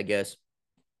I guess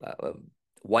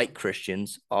white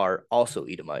Christians, are also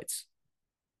Edomites.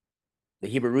 The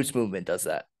Hebrew Roots movement does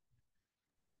that,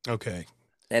 Okay.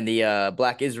 and the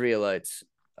Black Israelites,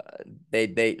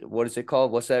 they what is it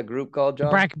called? What's that group called, The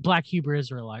John? Black Hebrew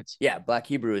Israelites. Yeah, Black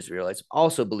Hebrew Israelites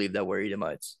also believe that we're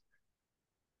Edomites.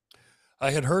 I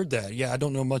had heard that. Yeah, I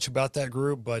don't know much about that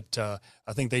group, but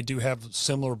I think they do have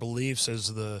similar beliefs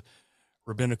as the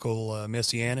rabbinical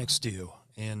messianics do,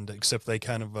 and except they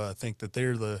kind of think that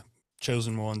they're the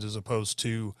chosen ones as opposed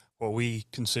to what we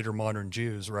consider modern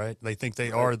Jews, right? They think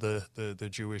they Right. are the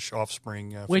Jewish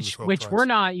offspring from the which 12 which we're tribes.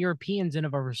 not Europeans in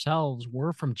of ourselves.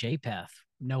 We're from Japheth,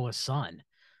 Noah's son.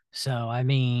 So I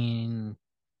mean,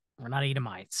 we're not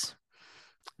Edomites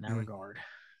in that Mm. regard.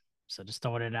 So just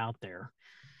throwing it out there.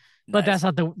 But Nice.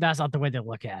 that's not the way they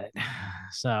look at it.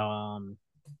 So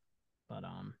but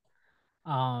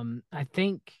I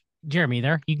think Jeremy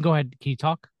there. You can go ahead. Can you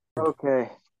talk? Okay,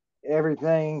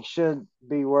 everything should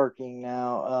be working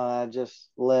now. I just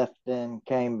left and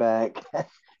came back.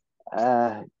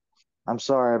 uh, I'm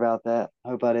sorry about that.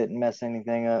 Hope I didn't mess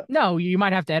anything up. No, you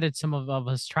might have to edit some of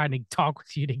us trying to talk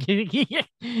with you to get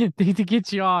to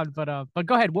get you on. But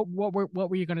go ahead. What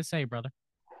were you gonna say, brother?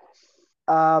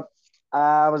 Uh,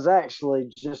 I was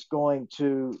actually just going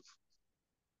to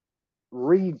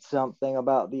read something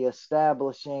about the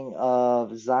establishing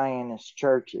of Zionist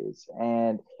churches,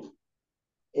 and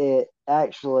it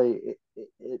actually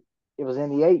it was in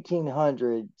the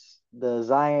 1800s. The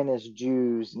Zionist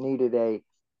Jews needed a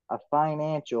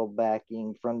financial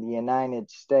backing from the United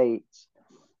States,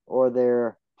 or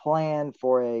their plan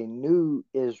for a new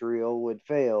Israel would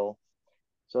fail.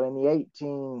 So in the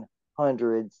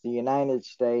 1800s, the United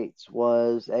States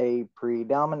was a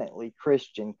predominantly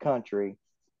Christian country.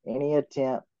 Any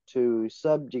attempt to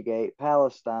subjugate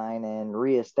Palestine and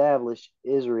reestablish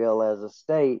Israel as a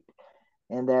state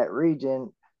in that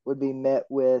region would be met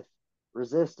with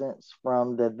resistance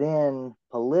from the then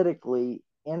politically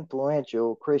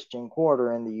influential Christian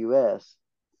quarter in the U.S.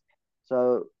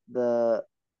 So the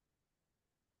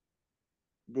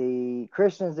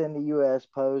Christians in the U.S.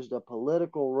 posed a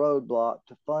political roadblock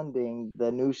to funding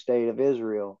the new state of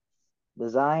Israel. The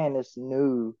Zionists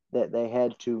knew that they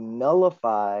had to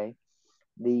nullify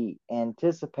the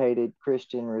anticipated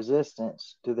Christian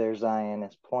resistance to their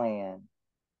Zionist plan.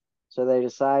 So they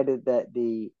decided that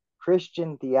the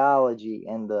Christian theology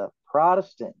in the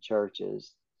Protestant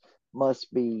churches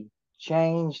must be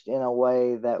changed in a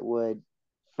way that would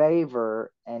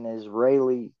favor an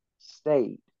Israeli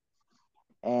state.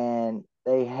 And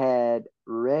they had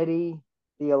ready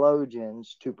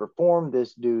theologians to perform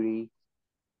this duty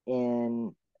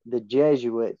in the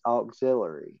Jesuit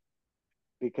auxiliary,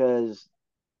 because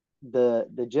the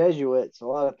Jesuits, a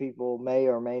lot of people may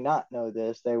or may not know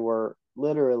this, they were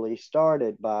literally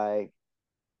started by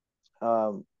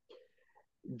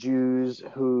Jews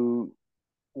who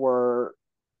were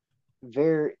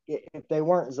very, if they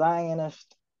weren't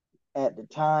Zionist at the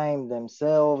time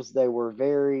themselves,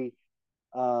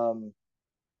 um,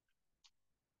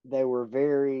 they were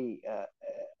very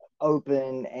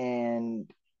open,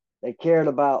 and they cared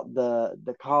about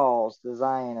the cause, the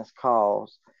Zionist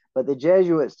cause. But the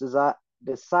Jesuits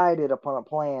decided upon a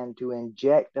plan to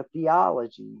inject a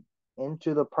theology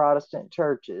into the Protestant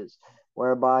churches,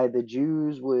 whereby the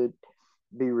Jews would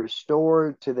be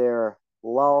restored to their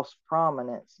lost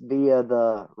prominence via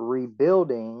the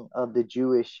rebuilding of the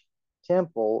Jewish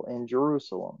temple in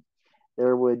Jerusalem.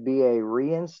 There would be a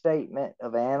reinstatement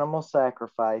of animal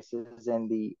sacrifices and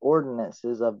the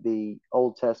ordinances of the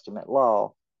Old Testament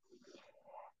law.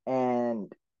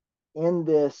 And in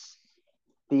this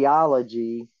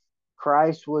theology,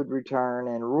 Christ would return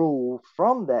and rule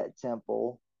from that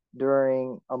temple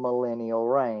during a millennial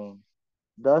reign.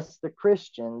 Thus, the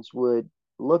Christians would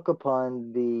look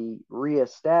upon the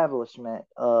reestablishment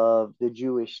of the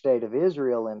Jewish state of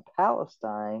Israel in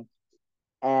Palestine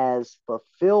as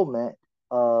fulfillment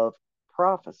of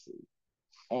prophecy.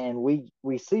 And we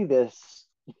see this,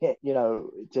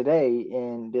 today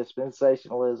in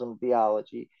dispensationalism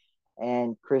theology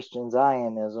and Christian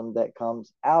Zionism that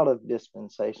comes out of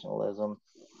dispensationalism.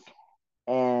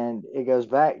 And it goes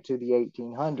back to the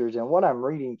 1800s. And what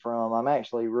I'm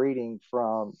actually reading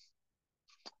from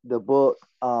the book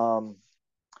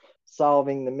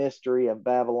Solving the Mystery of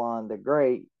Babylon the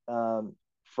Great,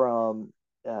 from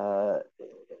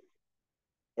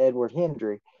Edward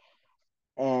Hendry.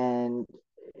 And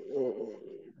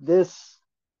this,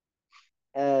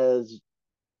 as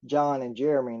John and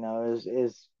Jeremy know,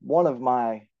 is one of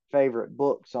my favorite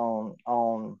books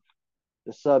on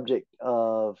the subject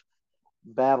of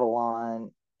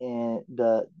Babylon and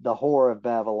the whore of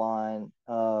Babylon,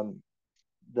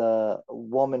 the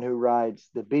woman who rides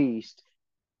the beast.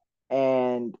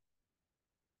 And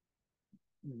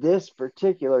this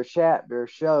particular chapter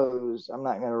shows, I'm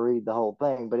not going to read the whole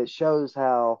thing, but it shows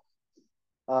how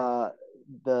through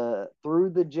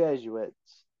the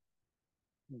Jesuits,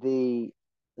 the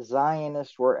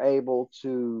Zionists were able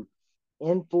to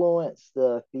influence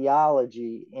the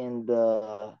theology in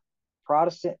the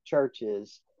Protestant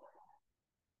churches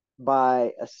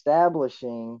by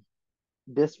establishing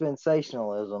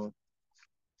dispensationalism.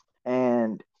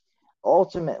 And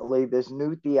ultimately, this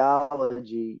new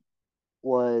theology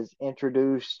was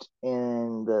introduced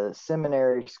in the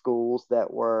seminary schools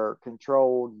that were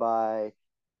controlled by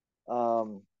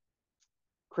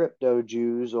crypto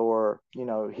Jews, or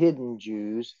hidden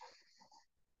Jews,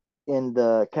 in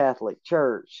the Catholic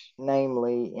Church,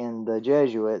 namely in the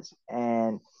Jesuits.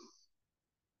 And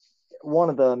one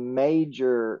of the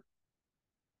major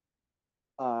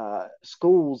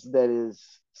schools that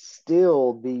is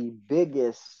still the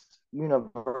biggest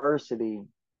university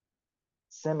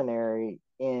seminary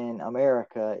in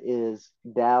America is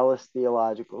Dallas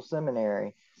Theological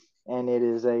Seminary, and it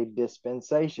is a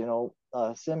dispensational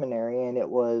seminary, and it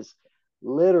was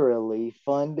literally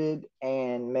funded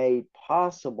and made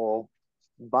possible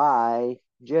by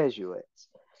Jesuits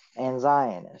and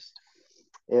Zionists.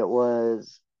 It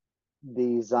was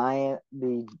the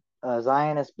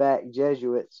Zionist-backed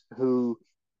Jesuits who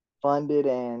funded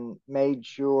and made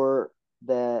sure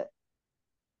that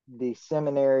the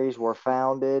seminaries were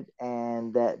founded,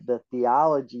 and that the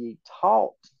theology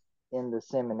taught in the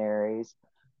seminaries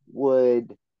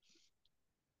would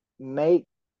make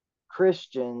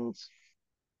Christians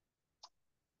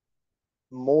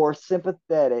more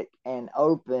sympathetic and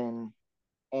open,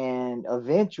 and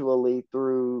eventually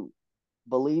through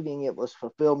believing it was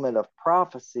fulfillment of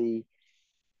prophecy,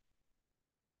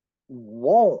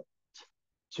 want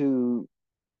to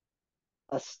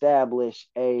establish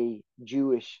a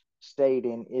Jewish state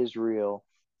in Israel.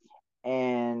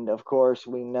 And of course,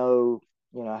 we know,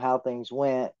 how things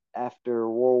went after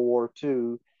World War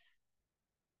II.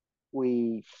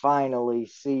 We finally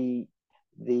see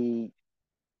the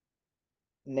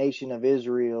nation of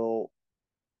Israel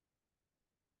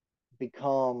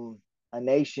become a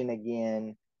nation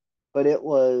again, but it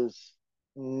was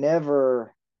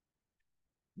never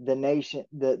the nation.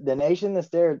 The nation that's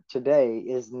there today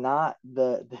is not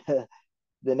the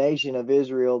nation of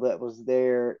Israel that was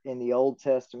there in the Old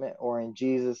Testament or in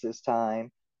Jesus's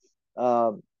time.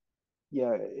 Um,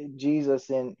 Jesus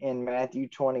in Matthew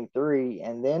 23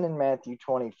 and then in Matthew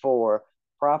 24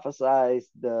 prophesies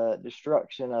the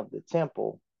destruction of the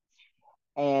temple.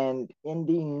 And in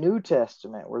the New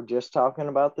Testament, we're just talking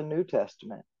about the New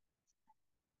Testament,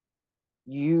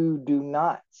 you do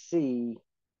not see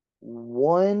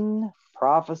one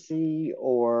prophecy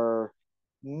or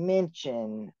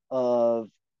mention of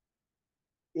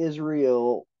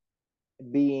Israel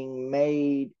being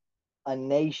made a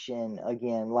nation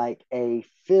again, like a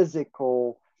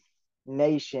physical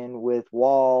nation with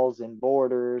walls and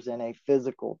borders and a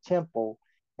physical temple.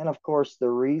 And of course, the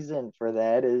reason for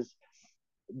that is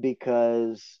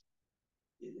because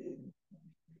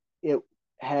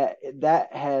that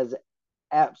has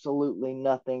absolutely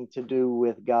nothing to do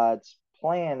with God's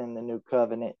plan in the new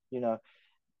covenant.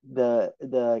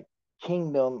 The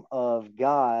kingdom of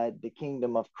God, the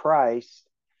kingdom of Christ,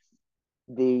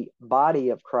 the body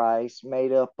of Christ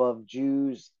made up of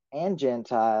Jews and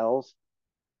Gentiles,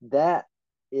 that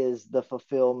is the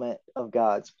fulfillment of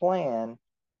God's plan.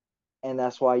 And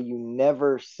that's why you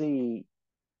never see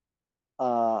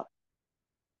a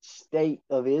state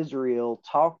of Israel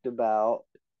talked about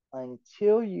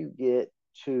until you get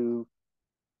to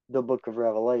the book of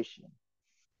Revelation.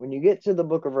 When you get to the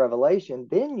book of Revelation,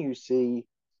 then you see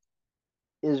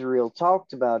Israel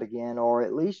talked about again, or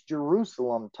at least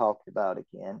Jerusalem talked about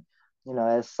again,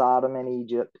 as Sodom and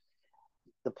Egypt,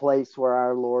 the place where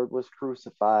our Lord was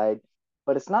crucified.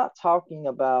 But it's not talking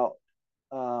about,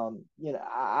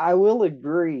 I will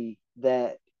agree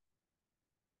that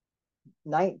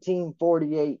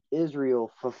 1948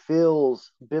 Israel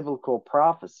fulfills biblical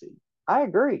prophecy. I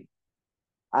agree.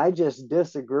 I just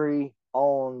disagree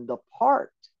on the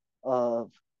part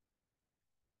of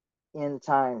end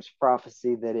times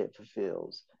prophecy that it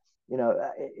fulfills.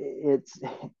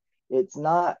 It's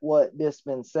not what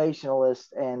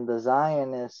dispensationalists and the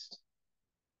Zionist,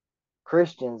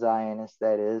 Christian Zionists,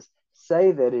 that is,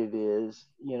 say that it is.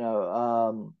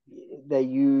 They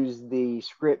use the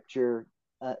scripture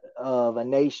of a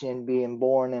nation being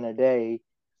born in a day,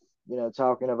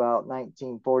 talking about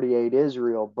 1948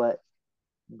 Israel, but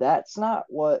that's not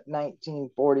what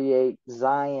 1948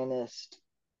 Zionist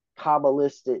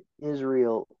Kabbalistic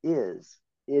Israel is.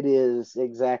 It is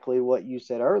exactly what you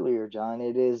said earlier, John.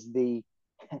 It is the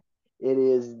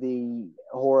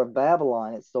whore of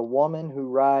Babylon. It's the woman who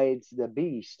rides the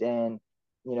beast. And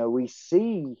we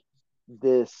see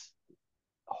this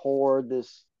whore,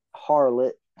 this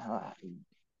harlot,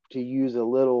 to use a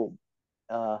little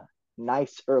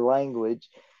nicer language,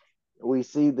 we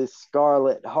see this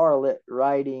scarlet harlot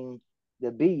riding the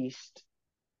beast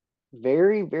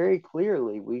very, very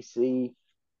clearly. We see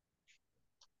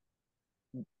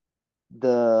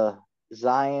the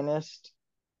Zionist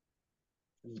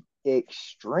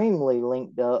extremely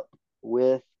linked up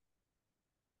with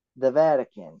the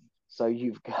Vatican. So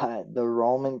you've got the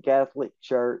Roman Catholic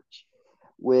Church,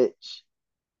 which,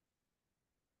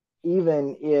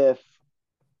 even if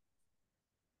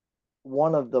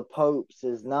one of the popes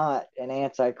is not an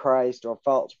antichrist or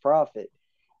false prophet,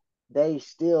 they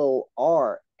still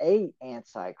are a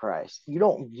antichrist. You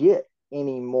don't get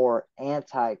any more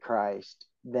antichrist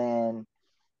than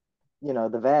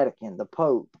the Vatican, the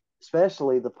Pope,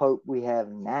 especially the Pope we have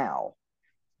now.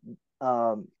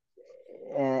 And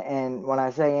when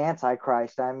I say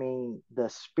antichrist, I mean the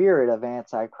spirit of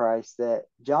antichrist that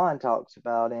John talks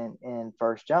about in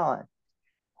First John.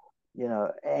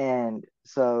 And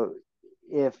so,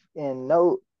 if in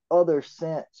no other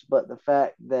sense but the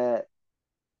fact that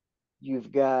you've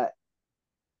got,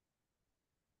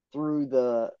 through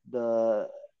the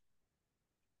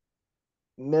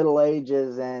Middle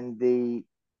Ages and the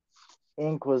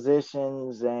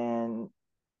Inquisitions and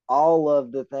all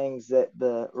of the things that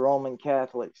the Roman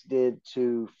Catholics did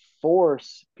to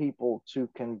force people to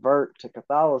convert to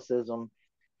Catholicism,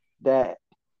 that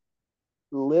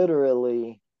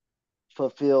literally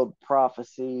fulfilled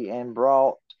prophecy and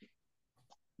brought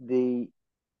the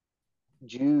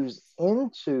Jews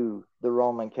into the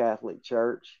Roman Catholic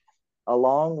Church,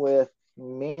 along with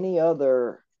many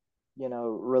other,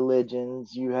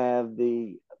 religions. You have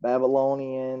the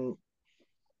Babylonian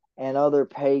and other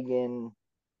pagan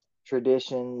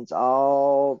traditions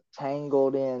all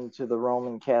tangled into the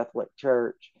Roman Catholic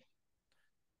Church.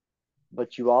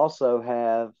 But you also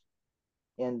have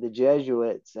in the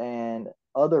Jesuits and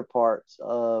other parts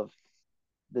of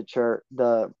the church,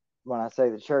 when I say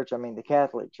the church, I mean the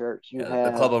Catholic Church. You Yeah, the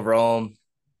have, Club of Rome,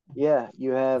 you stuff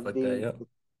have like that. Yeah.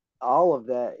 all of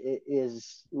that. It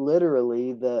is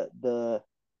literally the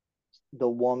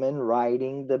woman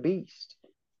riding the beast,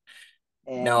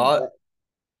 and No,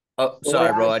 oh, the way sorry,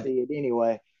 I bro. see it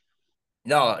anyway.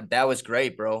 No, that was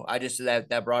great, bro. I just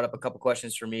that brought up a couple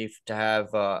questions for me to have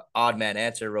Oddman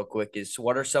answer real quick. Is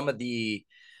what are some of the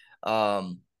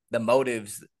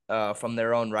motives from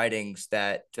their own writings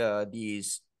that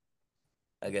these,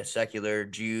 I guess, secular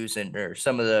Jews and or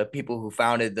some of the people who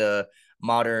founded the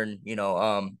modern,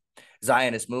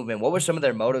 Zionist movement, what were some of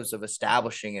their motives of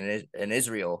establishing in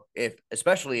Israel, if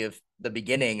especially if at the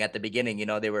beginning,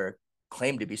 they were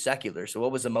claimed to be secular. So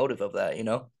what was the motive of that?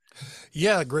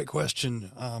 Yeah, great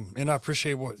question. And I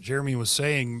appreciate what Jeremy was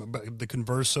saying about the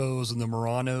Conversos and the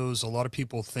Moranos. A lot of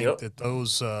people think Yep. that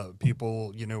those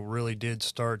people, really did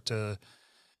start the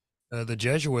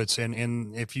Jesuits.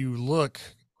 And if you look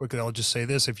quickly, I'll just say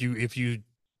this: if you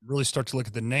really start to look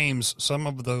at the names, some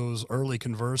of those early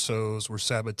Conversos were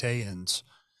Sabbateans.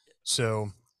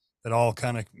 So it all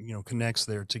kind of connects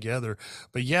there together.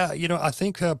 But yeah, I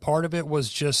think part of it was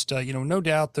just no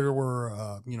doubt there were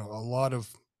a lot of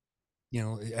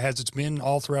as it's been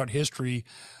all throughout history,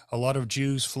 a lot of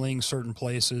Jews fleeing certain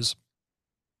places.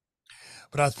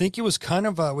 But I think it was kind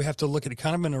of, we have to look at it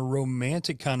kind of in a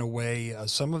romantic kind of way.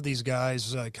 Some of these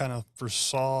guys kind of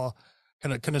foresaw,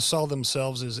 kind of saw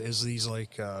themselves as these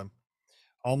like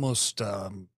almost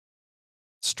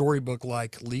storybook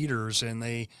like leaders. And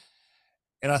I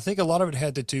think a lot of it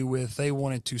had to do with they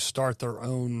wanted to start their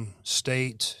own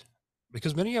state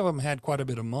because many of them had quite a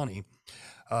bit of money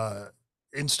uh,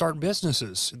 and start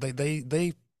businesses.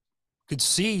 They could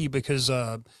see because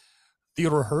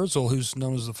Theodore Herzl, who's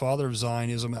known as the father of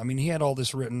Zionism, I mean, he had all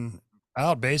this written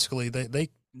out. Basically, they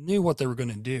knew what they were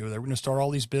going to do. They were going to start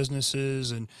all these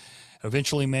businesses and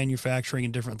eventually manufacturing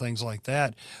and different things like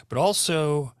that. But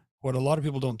also, what a lot of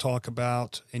people don't talk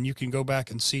about, and you can go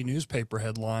back and see newspaper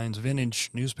headlines, vintage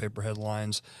newspaper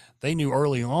headlines, they knew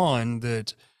early on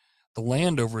that the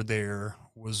land over there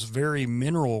was very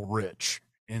mineral rich.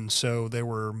 And so there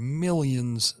were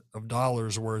millions of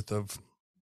dollars worth of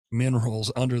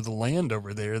minerals under the land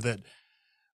over there that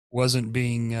wasn't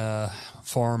being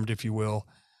farmed, if you will.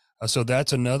 So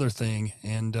that's another thing.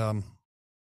 And,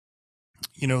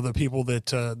 the people that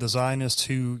the Zionists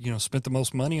who, spent the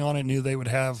most money on it knew they would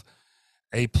have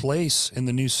a place in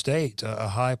the new state, a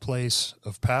high place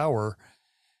of power.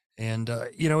 And,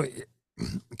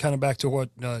 kind of back to what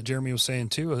Jeremy was saying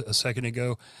too a second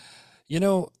ago, you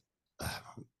know,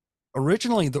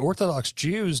 originally the Orthodox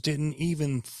Jews didn't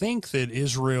even think that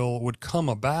Israel would come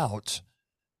about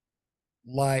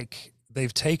like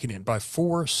they've taken it by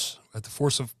force, at the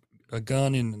force of a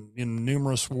gun in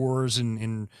numerous wars and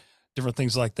in different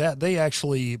things like that. They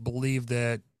actually believed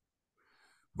that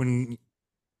when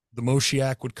the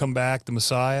Moshiach would come back, the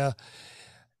Messiah,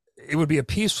 it would be a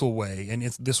peaceful way, and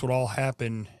this would all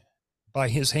happen by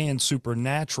his hand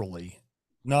supernaturally,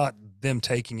 not them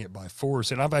taking it by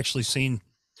force. And I've actually seen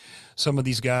some of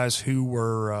these guys who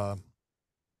were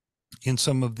in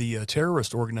some of the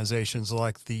terrorist organizations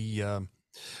like the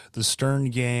Stern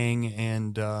Gang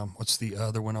and what's the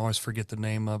other one? I always forget the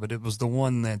name of it. It was the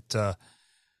one that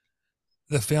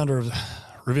the founder of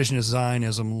revisionist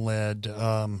Zionism led.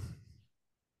 I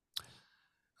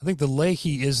think the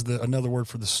Leahy is another word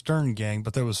for the Stern Gang,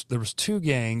 but there was two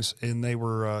gangs and they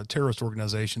were terrorist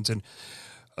organizations. And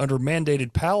under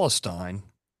mandated Palestine,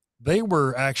 they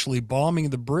were actually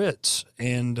bombing the Brits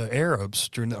and Arabs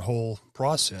during that whole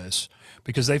process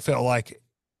because they felt like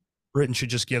Britain should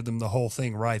just give them the whole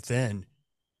thing right then.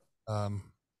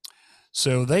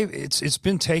 So it's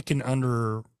been taken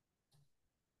under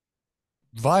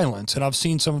violence, and I've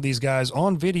seen some of these guys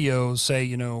on video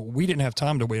say, we didn't have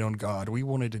time to wait on God; we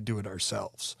wanted to do it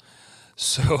ourselves.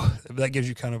 So that gives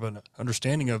you kind of an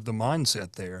understanding of the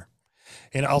mindset there.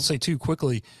 And I'll say too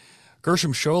quickly,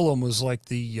 Gershom Scholem was like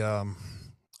the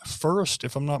first,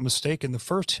 if I'm not mistaken, the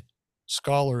first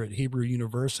scholar at Hebrew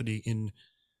University in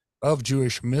of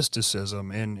Jewish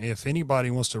mysticism. And if anybody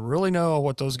wants to really know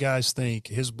what those guys think,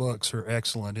 his books are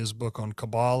excellent. His book on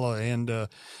Kabbalah and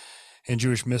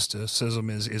Jewish mysticism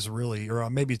is really, or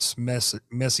maybe it's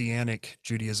Messianic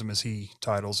Judaism as he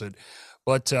titles it,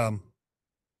 but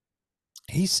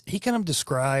he kind of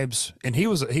describes, and he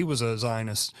was a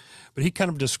Zionist, but he kind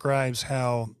of describes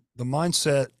how the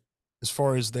mindset as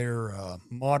far as their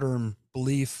modern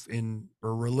belief in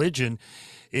or religion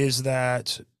is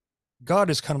that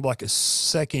God is kind of like a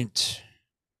second.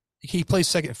 He plays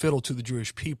second fiddle to the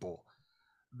Jewish people.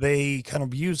 They kind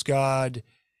of use God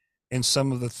and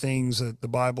some of the things that the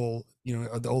Bible,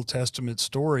 the Old Testament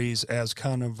stories, as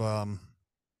kind of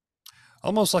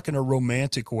almost like in a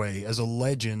romantic way, as a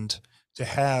legend to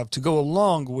have to go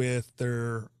along with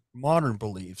their modern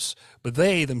beliefs. But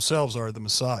they themselves are the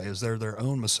messiahs. They're their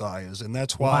own messiahs. And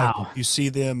that's why Wow. you see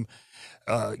them,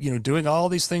 doing all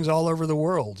these things all over the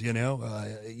world,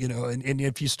 and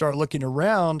if you start looking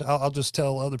around, I'll just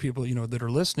tell other people, that are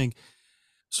listening,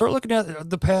 start looking at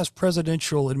the past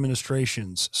presidential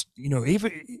administrations,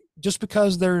 even just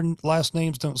because their last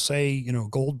names don't say,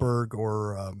 Goldberg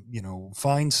or,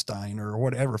 Feinstein or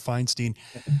whatever, Feinstein,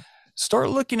 start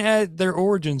looking at their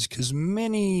origins, because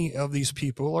many of these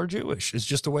people are Jewish. It's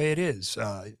just the way it is.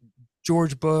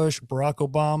 George Bush, Barack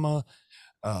Obama,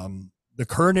 the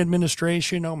current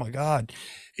administration. Oh my God.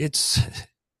 It's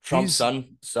Trump's these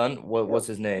son, what's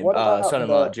his name? What about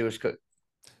Son-in-law, the Jewish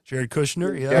Jared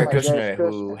Kushner. Jared Yeah. Jared Kushner,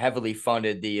 who Kushner? heavily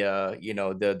funded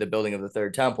the building of the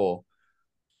third temple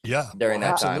Yeah, during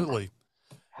Well, that how time. absolutely.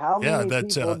 how Yeah. many That,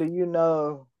 people do you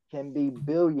know can be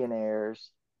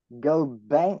billionaires, go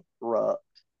bankrupt,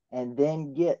 and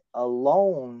then get a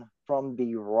loan from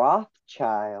the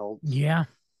Rothschilds Yeah.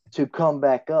 to come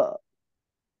back up?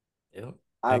 Yep.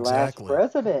 Our last exactly.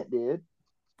 president did.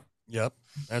 Yep.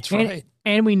 That's And right.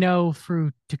 and we know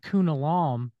through Tikkun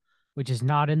Olam, which is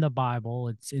not in the Bible,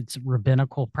 it's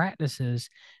rabbinical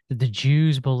practices, that the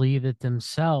Jews believe it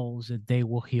themselves that they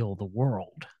will heal the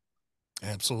world.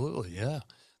 Absolutely. Yeah.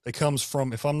 That comes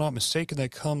from, if I'm not mistaken,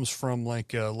 that comes from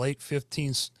like late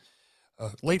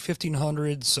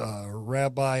 1500s,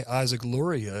 Rabbi Isaac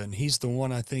Luria. And he's the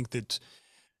one, I think, that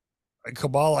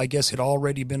Kabbalah, I guess, had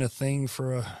already been a thing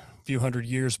for a few hundred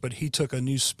years, but he took a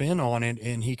new spin on it,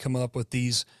 and he come up with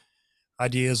these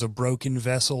ideas of broken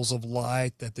vessels of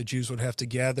light that the Jews would have to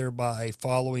gather by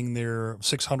following their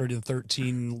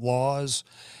 613 laws.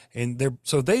 And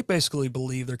so they basically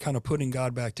believe they're kind of putting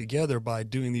God back together by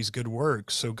doing these good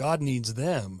works. So God needs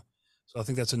them. So I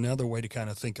think that's another way to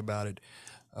kind of think about it.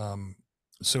 Um,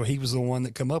 so he was the one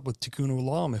that come up with Tikkun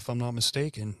Olam, if I'm not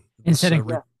mistaken. This Instead of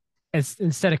Yeah.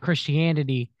 instead of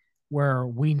Christianity, where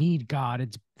we need God,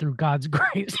 it's through God's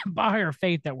grace by our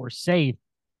faith that we're saved.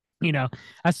 That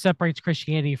separates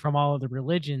Christianity from all other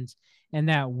religions, and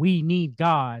that we need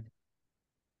God,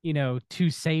 to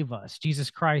save us.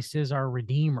 Jesus Christ is our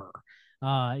redeemer.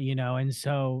 And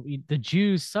so the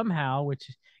Jews somehow, which,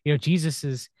 Jesus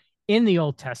is in the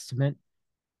Old Testament,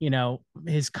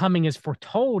 his coming is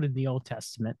foretold in the Old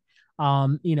Testament.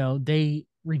 They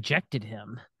rejected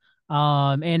him.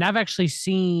 And I've actually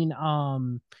seen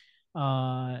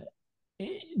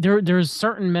there's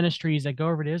certain ministries that go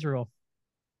over to Israel.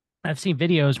 I've seen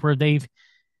videos where they've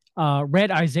read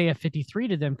Isaiah 53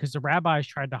 to them, because the rabbis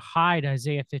tried to hide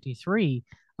Isaiah 53,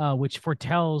 which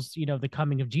foretells, the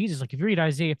coming of Jesus. Like if you read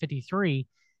Isaiah 53,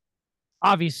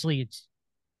 obviously it's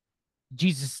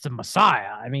Jesus the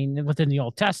Messiah. I mean, within the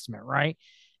Old Testament, right?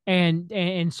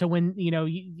 And so when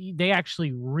they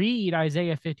actually read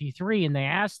Isaiah 53 and they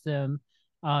ask them,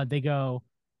 they go,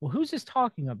 "Well, who's this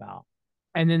talking about?"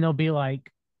 And then they'll be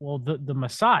like, "Well, the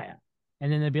Messiah."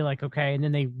 And then they'd be like, "Okay." And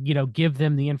then they give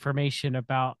them the information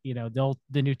about the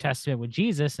New Testament with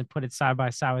Jesus and put it side by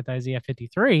side with Isaiah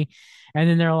 53, and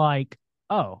then they're like,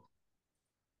 "Oh,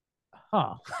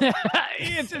 huh."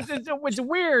 It's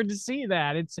weird to see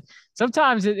that. It's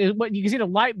sometimes what you can see the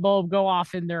light bulb go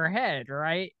off in their head,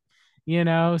 right?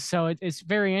 So it's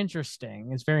very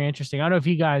interesting. It's very interesting. I don't know if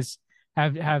you guys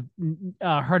have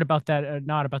heard about that or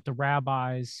not, about the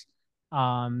rabbis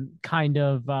kind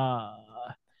of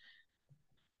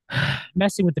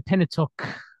messing with the Pentateuch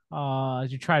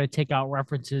to try to take out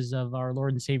references of our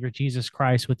Lord and Savior Jesus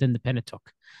Christ within the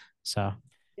Pentateuch. So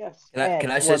Yes. Can I And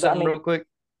can I say well, I something mean, real quick?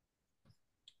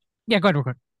 yeah, go ahead real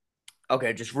quick.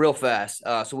 Okay, just real fast.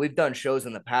 So we've done shows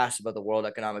in the past about the World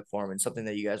Economic Forum, and something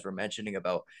that you guys were mentioning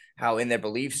about how in their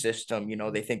belief system,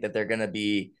 they think that they're going to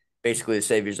be basically the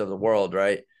saviors of the world,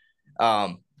 right?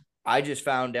 Um, I just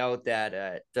found out that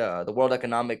at the World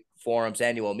Economic Forum's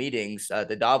annual meetings,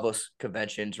 the Davos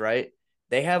conventions, right?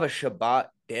 They have a Shabbat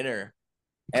dinner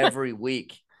every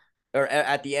week, or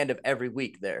at the end of every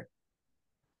week there.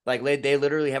 Like they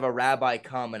literally have a rabbi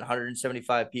come and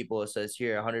 175 people. It says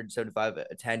here 175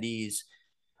 attendees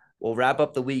will wrap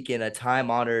up the week in a time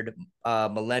honored,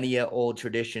 millennia old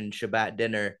tradition Shabbat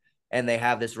dinner, and they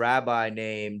have this rabbi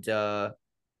named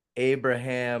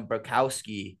Abraham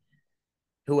Brakowski,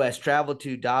 who has traveled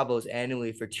to Davos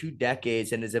annually for 2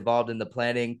 decades and is involved in the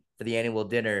planning for the annual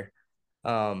dinner.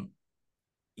 Um,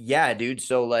 yeah, dude.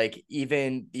 So like,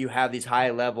 even you have these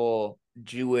high level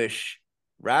Jewish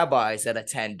rabbis that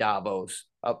attend Davos,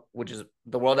 which is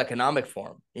the World Economic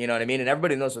Forum. You know what I mean? And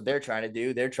everybody knows what they're trying to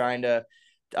do. They're trying to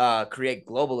create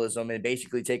globalism and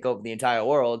basically take over the entire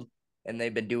world. And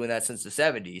they've been doing that since the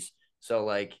 70s. So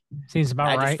like, Seems about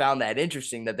I just right. found that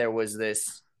interesting that there was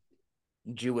this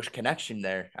Jewish connection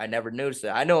there. I never noticed it.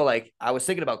 I know, like, I was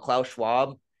thinking about Klaus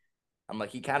Schwab. I'm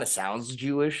like, he kind of sounds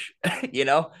Jewish, you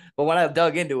know? But when I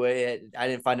dug into it, I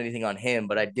didn't find anything on him,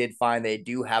 but I did find they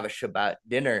do have a Shabbat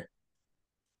dinner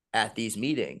at these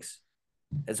meetings.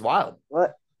 It's wild.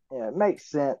 But yeah, it makes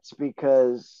sense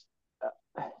because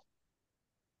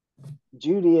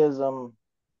Judaism,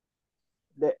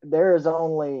 there is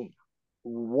only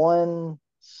one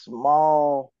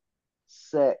small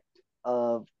sect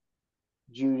of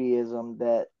Judaism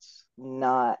that's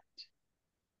not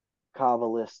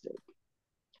Kabbalistic.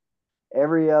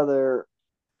 Every other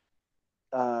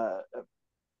uh,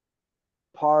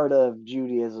 part of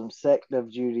Judaism, sect of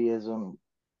Judaism,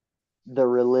 the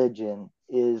religion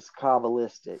is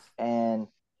Kabbalistic, and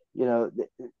you know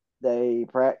they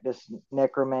practice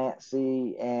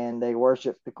necromancy and they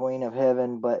worship the Queen of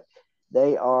Heaven, but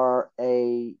they are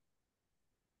a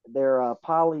they're a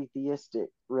polytheistic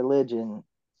religion,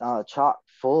 chock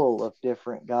full of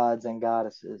different gods and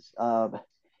goddesses.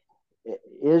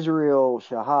 Israel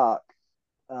Shahak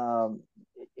um,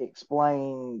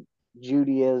 explained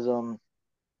Judaism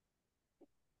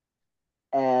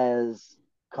as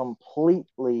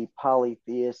completely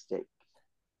polytheistic,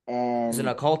 He's an and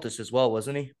occultist as well,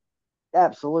 wasn't he?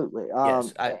 absolutely,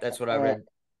 Yes, that's what I and, read.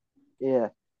 yeah,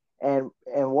 and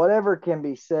whatever can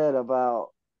be said about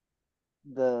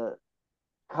the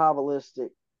Kabbalistic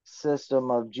system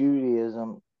of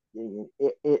Judaism,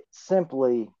 it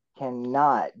simply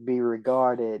cannot be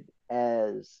regarded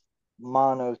as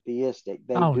monotheistic.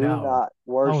 They Oh do no. not Oh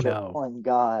worship no. one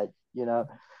God,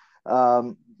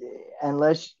 um,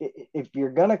 unless if you're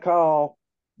going to call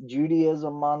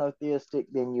Judaism monotheistic,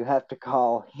 then you have to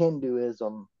call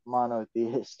Hinduism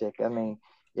monotheistic. I mean,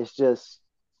 it's just,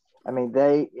 I mean,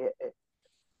 they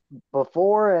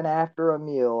before and after a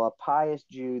meal, a pious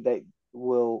Jew that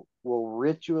will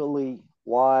ritually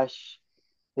wash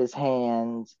his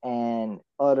hands and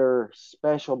utter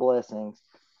special blessings.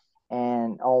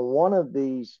 And on one of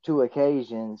these two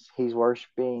occasions, he's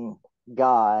worshiping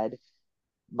God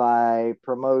by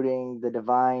promoting the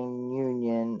divine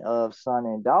union of son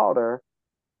and daughter.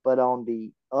 But on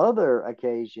the other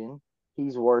occasion,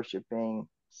 he's worshiping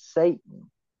Satan,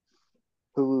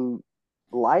 who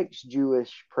likes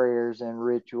Jewish prayers and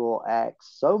ritual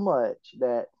acts so much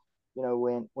that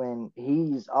when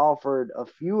he's offered a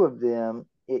few of them,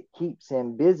 it keeps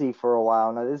him busy for a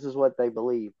while. Now, this is what they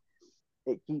believe.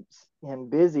 It keeps him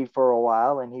busy for a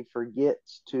while, and he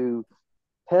forgets to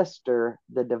pester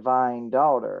the divine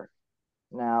daughter.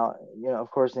 Now, of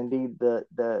course, indeed,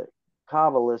 the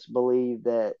Kabbalists believe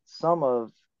that some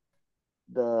of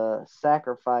the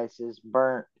sacrifices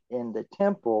burnt in the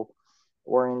temple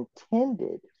were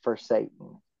intended for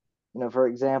Satan. For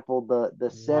example, the Wow.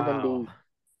 70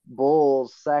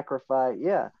 bulls sacrifice,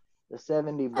 yeah, the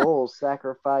 70 bulls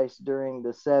sacrificed during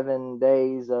the 7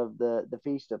 days of the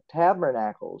Feast of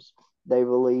Tabernacles, they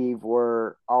believe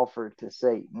were offered to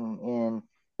Satan in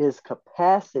his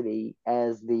capacity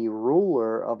as the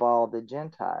ruler of all the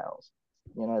Gentiles.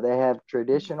 They have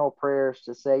traditional prayers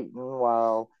to Satan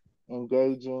while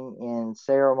engaging in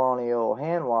ceremonial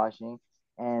hand washing,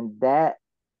 and that,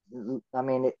 I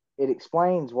mean, it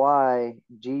explains why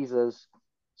Jesus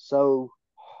so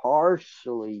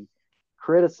harshly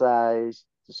criticized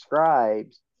the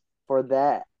scribes for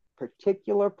that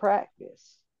particular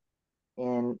practice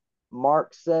in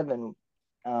Mark 7,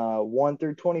 1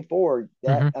 through 24.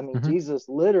 That, Hmm. I mean, Hmm. Jesus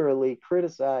literally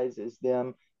criticizes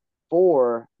them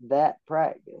for that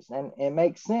practice, and it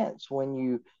makes sense when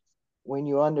you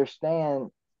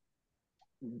understand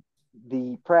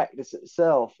the practice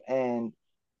itself. And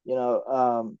you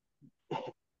know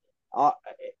uh,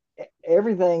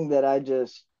 everything that I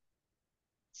just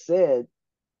said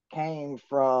came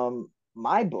from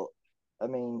my book. I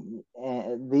mean,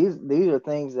 and these are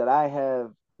things that I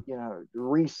have,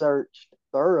 researched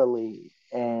thoroughly,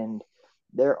 and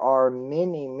there are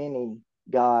many, many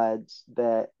gods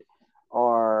that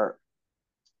are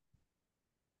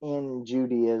in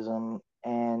Judaism,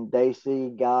 and they see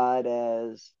God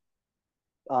as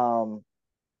um,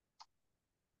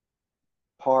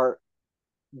 part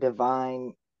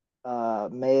divine,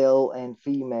 male and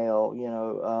female.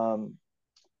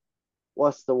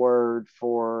 What's the word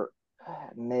for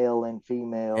male and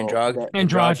female?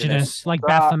 Androgynous, like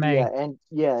Baphomet. Yeah, and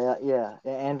yeah,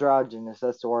 androgynous.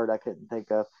 That's the word I couldn't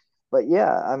think of. But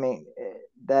yeah, I mean,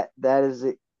 that is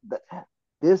it.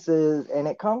 This is, and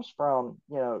it comes from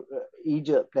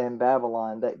Egypt and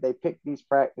Babylon. They picked these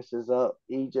practices up.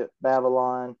 Egypt,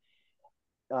 Babylon,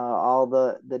 all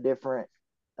the different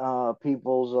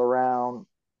peoples around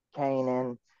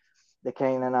Canaan, the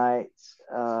Canaanites.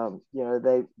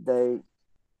 They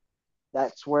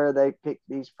that's where they picked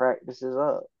these practices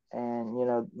up.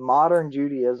 And modern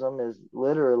Judaism is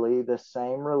literally the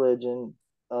same religion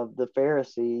of the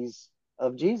Pharisees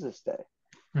of Jesus' day.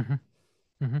 Mm-hmm.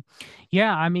 Mm-hmm.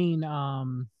 Yeah, I mean,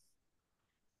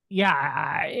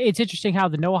 it's interesting how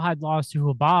the Noahide laws to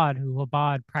Chabad, who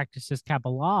Chabad practices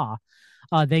Kabbalah,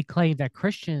 they claim that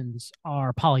Christians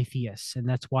are polytheists, and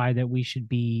that's why that we should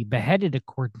be beheaded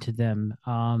according to them,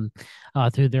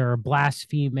 through their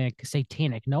blasphemic,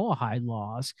 satanic Noahide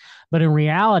laws. But in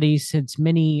reality, since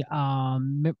many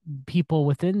people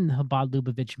within the Chabad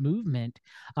Lubavitch movement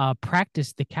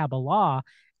practice the Kabbalah,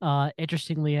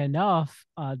 interestingly enough,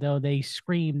 though they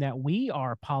scream that we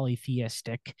are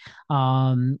polytheistic,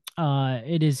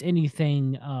 it is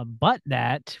anything but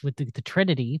that with the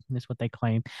Trinity, is what they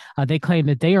claim. They claim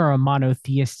that they are a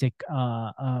monotheistic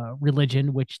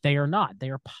religion, which they are not. They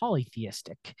are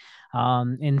polytheistic.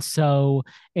 And so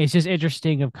it's just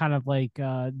interesting of kind of like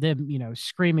them,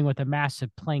 screaming with a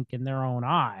massive plank in their own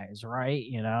eyes, right?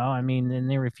 I mean, and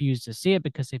they refuse to see it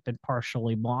because they've been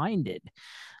partially blinded.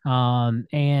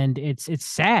 And it's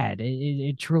sad.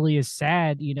 It truly is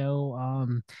sad,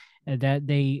 that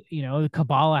they,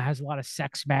 Kabbalah has a lot of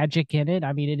sex magic in it.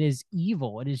 I mean, it is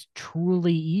evil. It is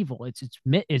truly evil.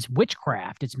 It's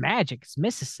witchcraft. It's magic. It's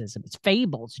mysticism. It's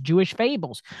fables. Jewish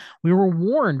fables. We were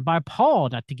warned by Paul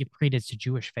not to give credence to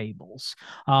Jewish fables,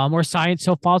 or science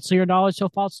so falsely or knowledge so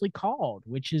falsely called,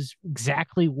 which is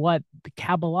exactly what the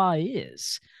Kabbalah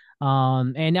is.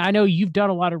 And I know you've done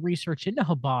a lot of research into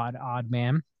Chabad,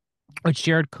 Oddman, which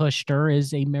Jared Kushner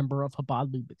is a member of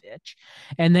Chabad Lubavitch,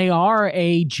 and they are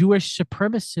a Jewish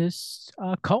supremacist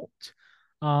cult.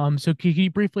 So can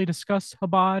you briefly discuss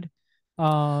Chabad,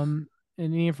 and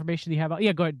the information you have?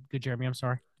 Yeah, go ahead. Good, Jeremy. I'm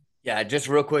sorry. Yeah, just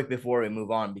real quick before we move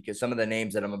on, because some of the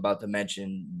names that I'm about to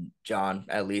mention, John,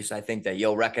 at least I think that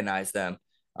you'll recognize them,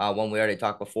 when we already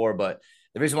talked before. But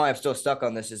the reason why I'm still stuck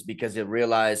on this is because I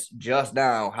realized just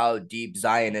now how deep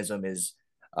Zionism is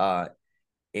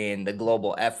in the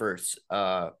global efforts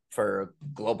for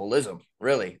globalism.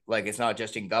 Really, like, it's not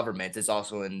just in government; it's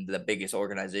also in the biggest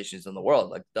organizations in the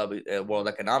world, like the World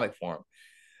Economic Forum.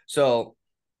 So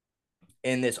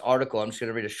in this article, I'm just going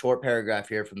to read a short paragraph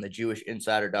here from the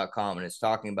JewishInsider.com, and it's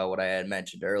talking about what I had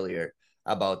mentioned earlier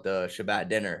about the Shabbat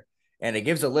dinner, and it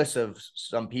gives a list of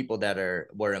some people that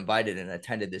were invited and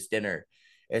attended this dinner.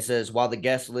 It says, while the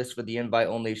guest list for the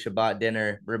invite-only Shabbat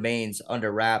dinner remains under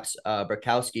wraps,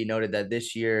 Burkowski noted that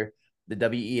this year the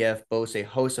WEF boasts a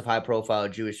host of high-profile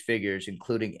Jewish figures,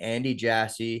 including Andy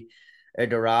Jassy,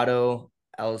 Eduardo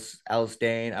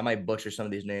Elstein. I might butcher some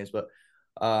of these names, but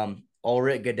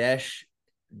Ulrich Gadesh,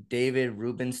 David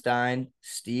Rubenstein,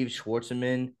 Steve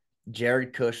Schwartzman,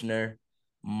 Jared Kushner,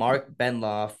 Mark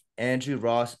Benloff, Andrew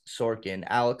Ross Sorkin,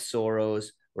 Alex Soros,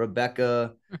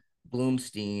 Rebecca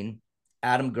Bloomstein,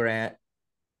 Adam Grant,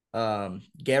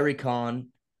 Gary Kahn,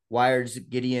 Wired's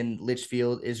Gideon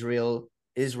Litchfield,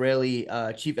 Israeli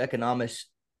chief economist,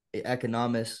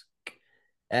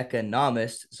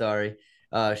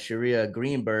 Sharia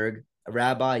Greenberg,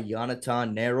 Rabbi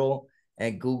Yonatan Nerol,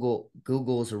 and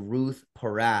Google's Ruth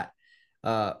Porat.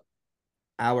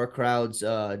 Our crowd's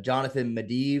Jonathan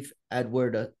Mediv,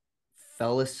 Edward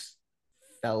Felsinto,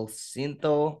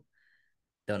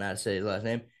 don't know how to say his last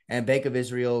name, and Bank of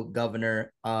Israel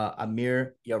Governor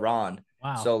Amir Yaron.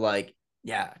 Wow. So, like,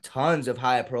 yeah, tons of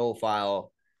high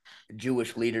profile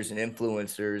Jewish leaders and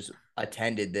influencers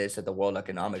attended this at the World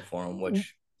Economic Forum,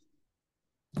 which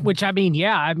I mean,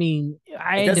 yeah, I mean,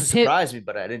 it doesn't surprise me,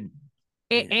 but I didn't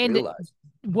realize.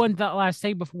 One last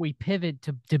thing before we pivot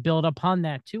to build upon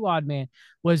that too, Oddman,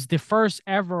 was the first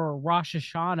ever Rosh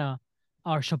Hashanah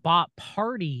or Shabbat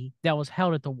party that was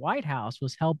held at the White House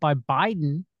was held by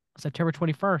Biden September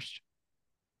 21st.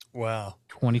 Wow.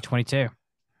 2022.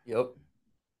 Yep.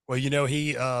 Well, he's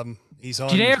on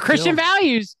Judeo-Christian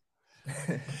values.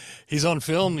 He's on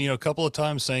film, a couple of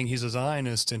times saying he's a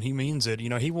Zionist, and he means it.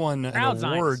 He won an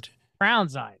award.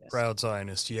 Proud Zionist. Proud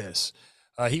Zionist, yes.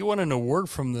 He won an award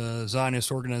from the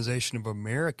Zionist Organization of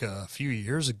America a few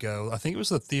years ago. I think it was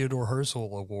the Theodore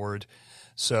Herzl Award.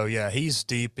 So, yeah, he's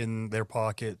deep in their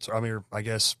pockets. I mean, I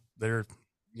guess they're,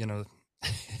 you know,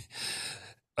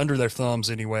 under their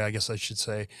thumbs anyway, I guess I should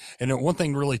say. And one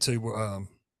thing really to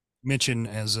mention,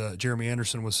 as Jeremy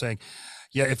Anderson was saying,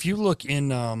 yeah, if you look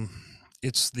in,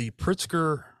 it's the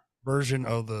Pritzker version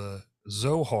of the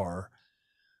Zohar,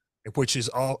 which is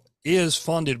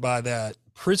funded by that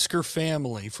Pritzker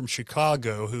family from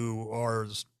Chicago, who are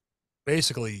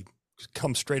basically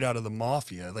come straight out of the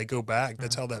mafia. They go back.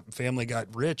 That's how that family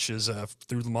got rich, is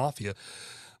through the mafia.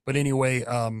 But anyway,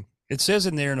 it says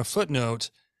in there in a footnote,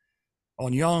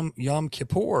 on Yom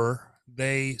Kippur,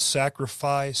 they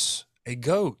sacrifice a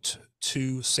goat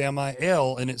to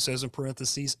Samael, and it says in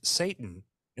parentheses, Satan.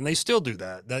 And they still do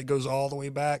that. That goes all the way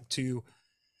back to,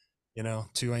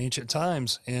 to ancient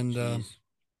times. And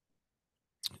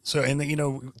so, and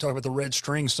talk about the red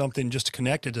string, something just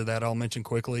connected to that I'll mention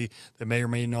quickly that may or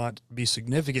may not be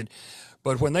significant.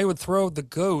 But when they would throw the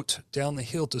goat down the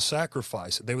hill to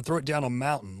sacrifice it, they would throw it down a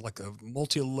mountain, like a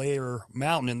multi-layer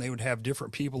mountain, and they would have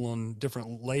different people on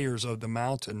different layers of the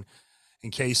mountain. In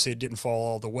case it didn't fall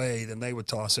all the way, then they would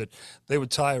toss it. They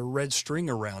would tie a red string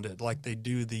around it like they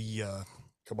do the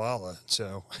Kabbalah.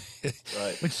 So,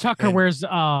 right. Which Tucker wears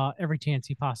every chance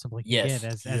he possibly can get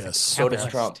as so does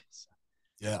Trump.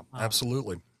 Yeah,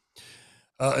 absolutely.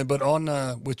 But on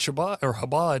with Shabbat or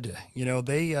Chabad,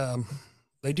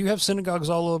 they do have synagogues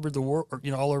all over the world,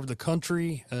 all over the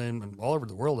country and all over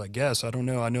the world, I guess. I don't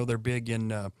know. I know they're big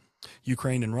in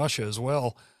Ukraine and Russia as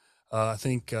well. I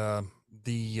think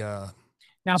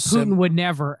now, Putin would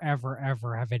never, ever,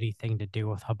 ever have anything to do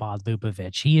with Chabad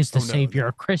Lubavitch. He is the savior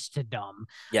of Christendom.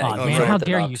 Yeah, man, how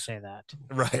dare you say that?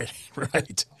 Right,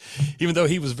 right. Even though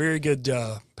he was very good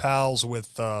pals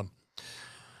with,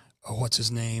 what's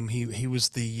his name? He was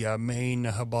the main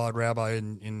Chabad rabbi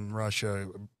in Russia,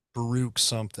 Baruch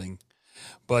something.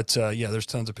 But there's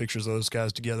tons of pictures of those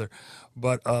guys together.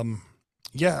 But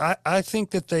I think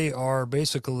that they are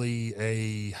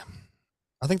basically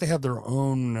I think they have their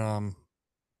own.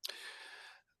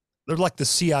 They're like the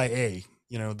CIA,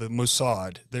 the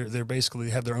Mossad. They're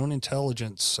basically have their own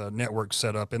intelligence network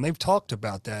set up, and they've talked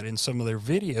about that in some of their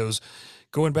videos.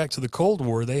 Going back to the Cold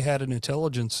War, they had an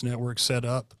intelligence network set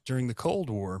up during the Cold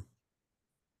War,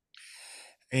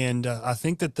 and I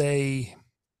think that they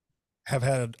have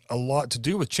had a lot to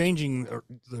do with changing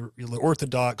the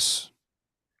Orthodox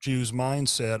Jews'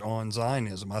 mindset on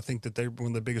Zionism. I think that they're one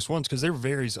of the biggest ones because they're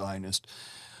very Zionist.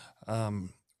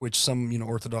 Which some,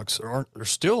 Orthodox aren't, or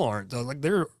still aren't. Like,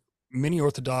 there are many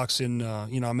Orthodox in,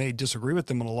 I may disagree with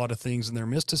them on a lot of things in their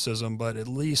mysticism, but at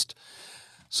least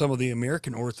some of the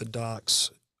American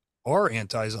Orthodox are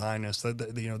anti-Zionist.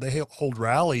 They hold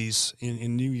rallies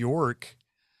in New York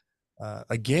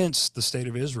against the state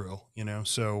of Israel,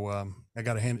 so I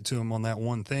got to hand it to them on that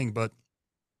one thing. But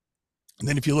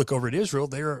then if you look over at Israel,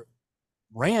 they're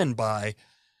ran by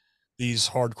these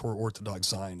hardcore Orthodox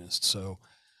Zionists. So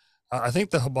I think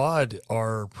the Chabad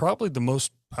are probably the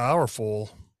most powerful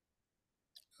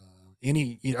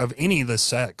any of the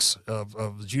sects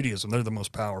of Judaism. They're the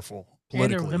most powerful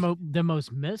politically. And they're the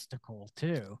most mystical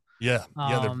too. Yeah.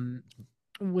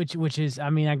 Which is, I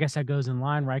mean, I guess that goes in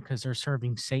line, right? Because they're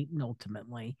serving Satan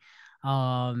ultimately.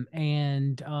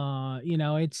 It's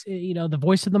the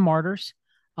voice of the martyrs.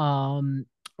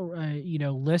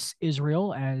 Lists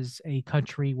Israel as a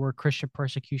country where Christian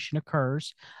persecution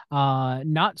occurs,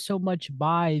 not so much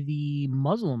by the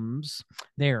Muslims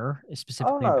there,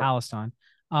 specifically in Palestine,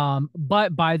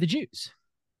 but by the Jews.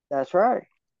 That's right.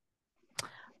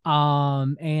 A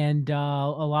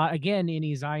lot, again,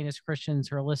 any Zionist Christians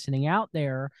who are listening out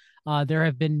there, there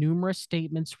have been numerous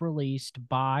statements released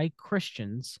by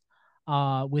Christians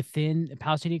within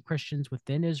Palestinian Christians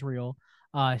within Israel,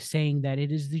 saying that it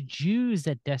is the Jews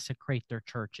that desecrate their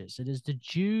churches. It is the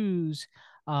Jews,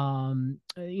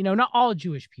 not all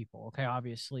Jewish people, okay,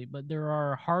 obviously, but there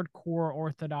are hardcore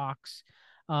Orthodox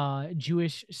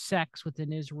Jewish sects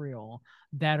within Israel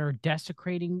that are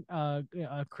desecrating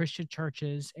Christian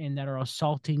churches and that are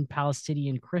assaulting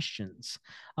Palestinian Christians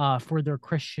for their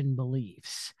Christian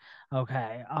beliefs.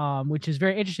 Okay, which is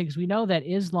very interesting because we know that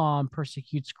Islam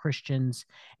persecutes Christians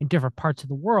in different parts of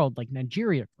the world, like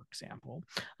Nigeria, for example.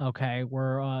 Okay,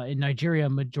 where in Nigeria, a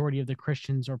majority of the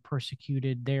Christians are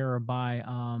persecuted there by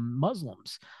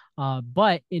Muslims.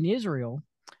 But in Israel,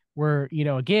 where,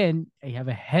 again, they have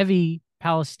a heavy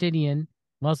Palestinian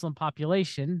Muslim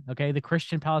population. Okay, the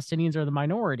Christian Palestinians are the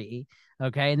minority.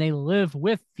 Okay, and they live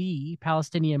with the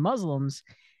Palestinian Muslims.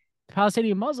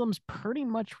 Palestinian Muslims pretty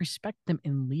much respect them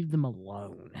and leave them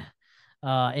alone.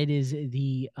 It is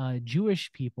the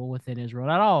Jewish people within Israel,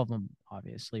 not all of them,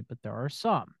 obviously, but there are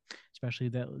some, especially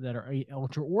that are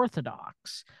ultra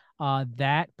Orthodox,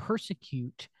 that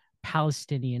persecute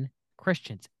Palestinian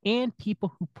Christians and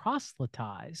people who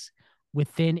proselytize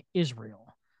within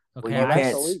Israel. Well, Okay, you Oh, I've that's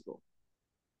can't. illegal.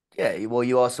 Yeah. Well,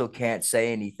 you also can't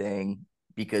say anything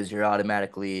because you're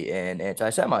automatically an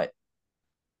anti-Semite.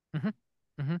 Mhm,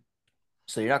 mhm.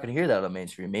 So you're not going to hear that on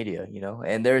mainstream media,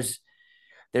 And there's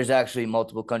actually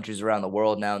multiple countries around the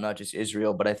world now, not just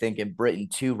Israel, but I think in Britain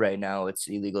too right now it's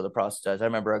illegal to proselytize. I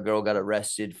remember a girl got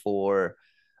arrested for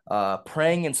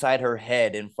praying inside her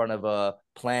head in front of a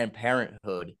Planned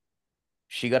Parenthood.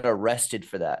 She got arrested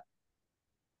for that,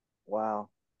 Wow.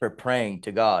 for praying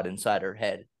to God inside her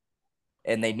head.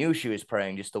 And they knew she was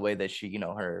praying just the way that she,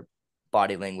 her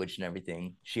body language and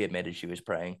everything. She admitted she was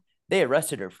praying. They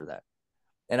arrested her for that.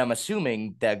 And I'm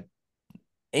assuming that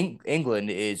England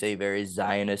is a very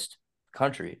Zionist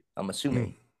country. I'm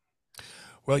assuming.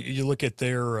 Well, you look at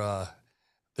their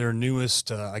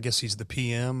newest, I guess he's the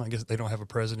PM. I guess they don't have a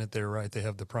president there, right? They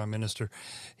have the prime minister.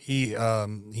 He's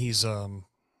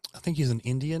I think he's an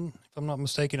Indian, if I'm not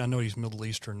mistaken. I know he's Middle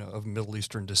Eastern, of Middle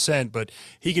Eastern descent, but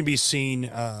he can be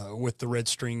seen with the red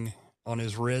string on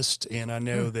his wrist. And I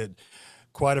know that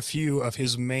quite a few of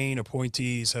his main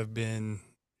appointees have been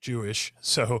Jewish.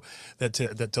 So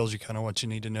that tells you kind of what you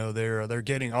need to know there. They're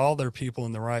getting all their people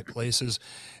in the right places.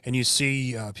 And you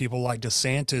see people like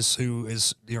DeSantis, who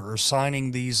is, are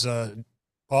signing these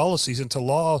policies into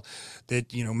law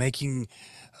that, making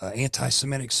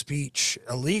anti-Semitic speech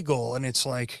illegal. And it's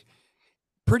like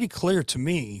pretty clear to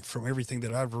me from everything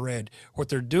that I've read what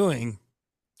they're doing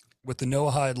with the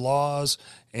Noahide laws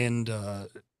and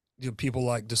people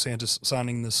like DeSantis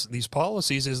signing these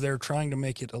policies is they're trying to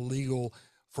make it illegal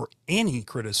for any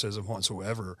criticism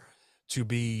whatsoever to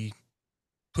be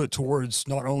put towards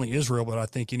not only Israel, but I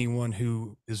think anyone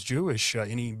who is Jewish,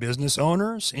 any business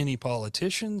owners, any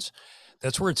politicians.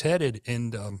 That's where it's headed.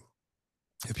 And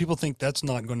if people think that's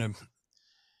not going to,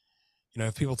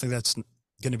 if people think that's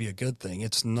going to be a good thing,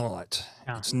 it's not.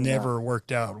 Yeah. It's No. never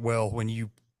worked out well when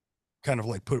you kind of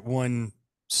like put one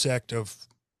sect of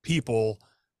people,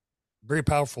 very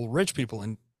powerful, rich people,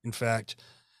 in fact,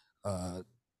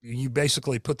 you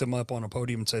basically put them up on a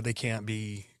podium and say they can't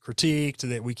be critiqued,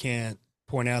 that we can't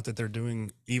point out that they're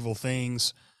doing evil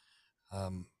things. Like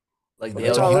And the They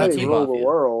that's all already LGBT happening. rule the mafia.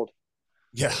 world.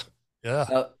 Yeah.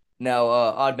 Yeah. Now,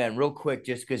 Oddman, real quick,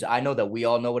 just because I know that we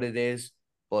all know what it is,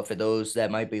 but for those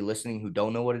that might be listening who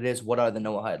don't know what it is, what are the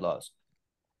Noahide laws?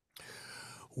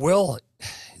 Well,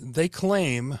 they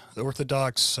claim the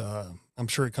Orthodox, I'm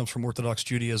sure it comes from Orthodox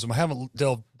Judaism. I haven't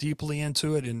delved deeply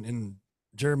into it, and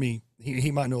Jeremy,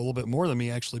 he might know a little bit more than me,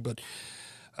 actually, but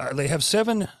they have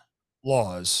 7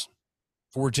 laws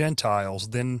for Gentiles,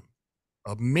 then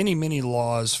many, many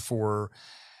laws for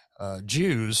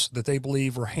Jews that they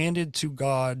believe were handed to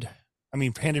God. I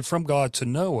mean, handed from God to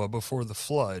Noah before the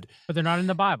flood. But they're not in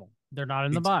the Bible. They're not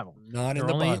in the It's Bible. not in They're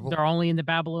the only Bible. they're only in the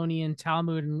Babylonian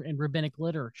Talmud and rabbinic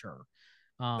literature.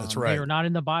 That's They right. are not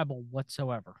in the Bible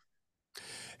whatsoever.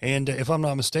 And if I'm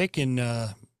not mistaken,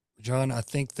 John, I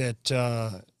think that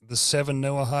the 7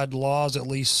 Noahide laws, at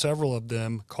least several of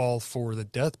them, call for the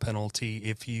death penalty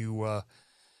if you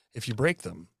break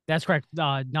them. That's correct.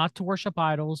 Not to worship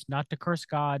idols, not to curse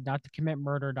God, not to commit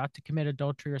murder, not to commit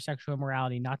adultery or sexual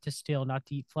immorality, not to steal, not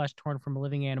to eat flesh torn from a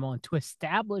living animal, and to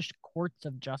establish courts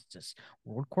of justice.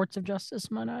 World courts of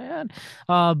justice, might I add?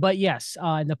 But yes,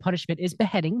 and the punishment is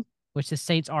beheading, which the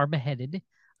saints are beheaded.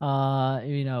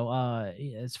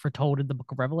 It's foretold in the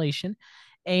Book of Revelation,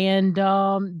 and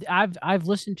I've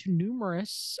listened to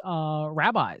numerous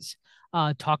rabbis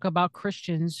talk about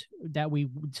Christians that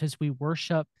since we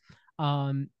worship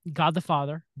God the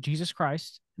Father, Jesus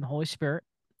Christ, and the Holy Spirit,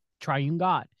 triune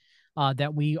God,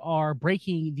 that we are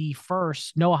breaking the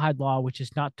first Noahide law, which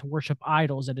is not to worship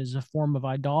idols. It is a form of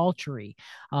idolatry,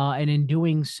 and in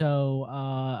doing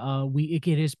so, it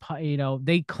is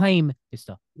they claim it's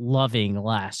the loving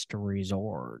last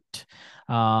resort,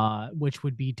 which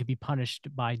would be to be punished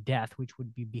by death, which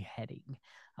would be beheading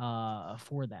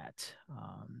for that.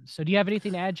 So, do you have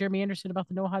anything to add, Jeremy Anderson, about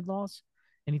the Noahide laws?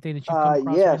 Anything that you've come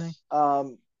across or anything?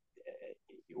 Yes.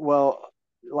 Well,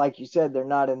 like you said, they're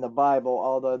not in the Bible,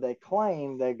 although they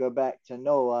claim they go back to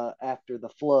Noah after the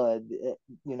flood,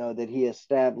 that he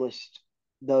established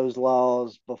those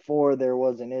laws before there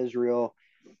was an Israel.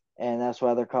 And that's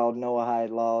why they're called Noahide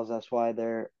laws. That's why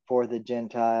they're for the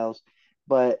Gentiles.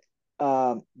 But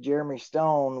Jeremy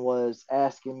Stone was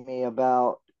asking me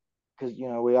about because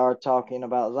we are talking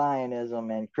about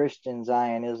Zionism, and Christian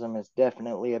Zionism is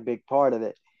definitely a big part of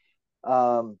it.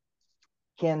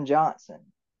 Ken Johnson,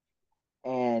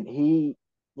 and he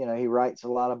writes a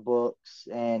lot of books,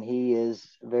 and he is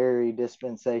very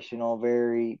dispensational,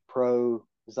 very pro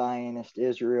Zionist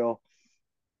Israel,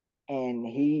 and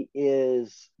he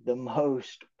is the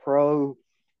most pro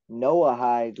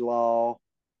Noahide law,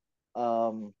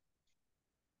 quote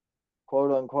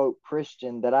unquote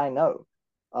Christian that I know,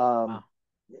 Wow.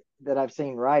 that I've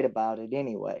seen write about it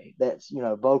anyway, that's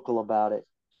vocal about it.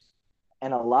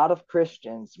 And a lot of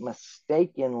Christians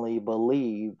mistakenly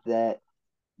believe that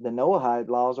the Noahide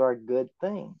laws are a good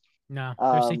thing. No,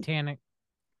 they're satanic.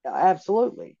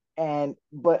 Absolutely.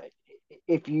 But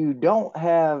if you don't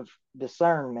have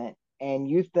discernment, and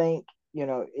you think,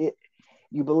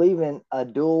 you believe in a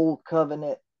dual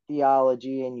covenant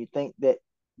theology, and you think that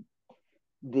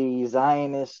the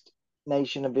Zionist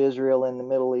nation of Israel in the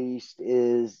Middle East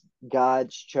is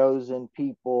God's chosen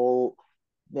people,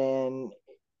 then,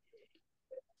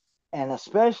 and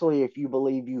especially if you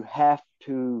believe you have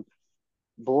to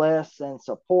bless and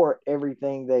support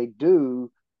everything they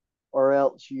do, or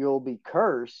else you'll be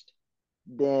cursed,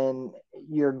 then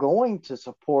you're going to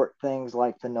support things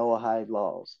like the Noahide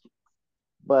laws.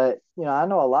 But I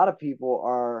know a lot of people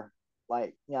are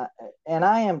like, and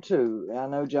I am too. I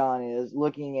know John is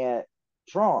looking at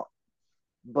Trump,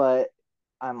 but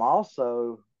I'm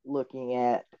also looking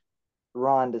at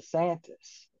Ron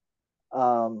DeSantis,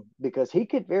 because he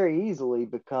could very easily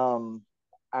become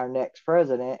our next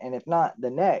president, and if not the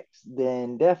next,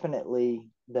 then definitely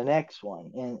the next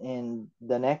one in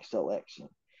the next election.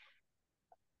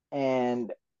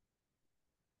 And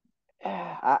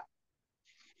I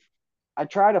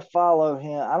try to follow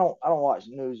him. I don't watch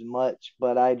news much,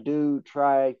 but I do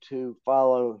try to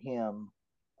follow him,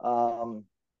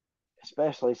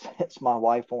 especially since my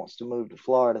wife wants to move to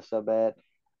Florida so bad.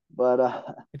 But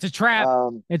it's a trap.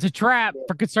 It's a trap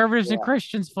for conservatives and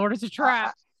Christians. Florida's a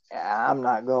trap. I'm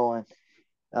not going.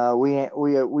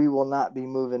 We will not be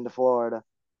moving to Florida.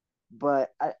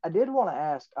 But I did want to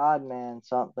ask Oddman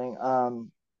something.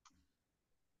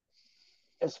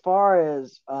 As far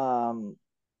as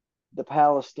the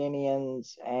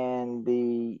Palestinians and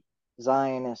the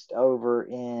Zionists over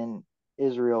in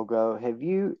Israel go, have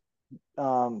you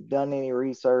done any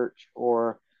research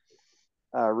or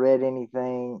read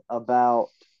anything about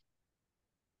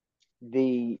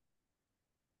the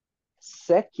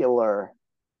secular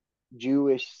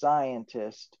Jewish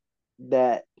scientists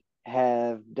that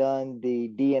have done the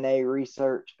DNA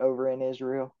research over in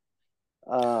Israel?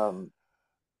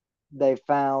 They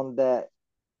found that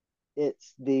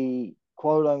it's the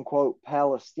quote unquote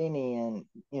Palestinian,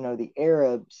 the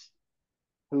Arabs,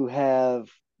 who have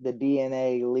the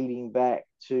DNA leading back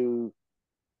to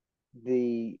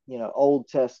the, Old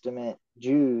Testament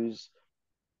Jews,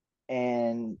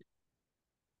 and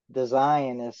the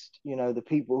Zionists, the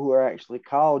people who are actually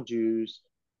called Jews,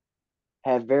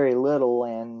 have very little,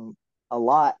 and a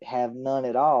lot have none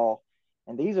at all.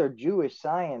 And these are Jewish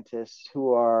scientists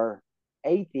who are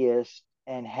atheists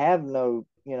and have no,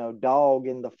 dog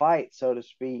in the fight, so to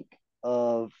speak,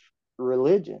 of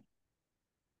religion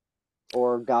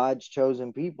or God's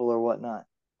chosen people or whatnot.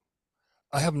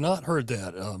 I have not heard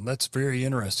that. That's very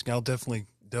interesting. I'll definitely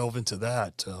delve into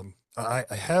that. I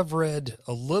have read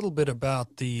a little bit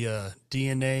about the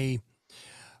DNA.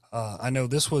 I know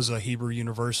this was a Hebrew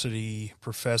University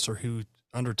professor who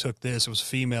undertook this. It was a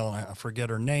female, and I forget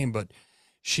her name, but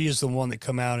she is the one that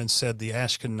come out and said the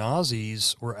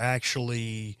Ashkenazis were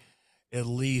actually at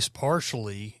least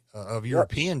partially of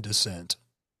European descent.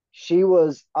 She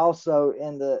was also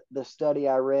in the study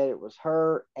I read. It was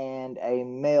her and a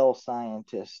male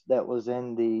scientist that was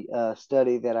in the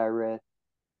study that I read.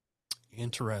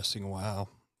 Interesting. Wow.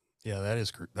 Yeah,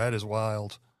 that is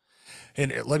wild.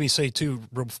 And let me say too,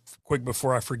 real quick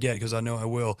before I forget, because I know I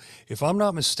will. If I'm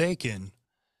not mistaken,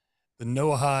 the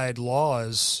Noahide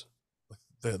laws,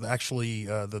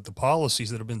 the policies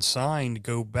that have been signed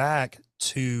go back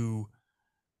to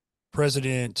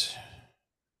President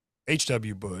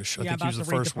H.W. Bush. I think he was the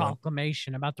first one.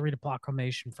 About to read a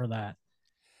proclamation for that.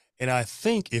 And I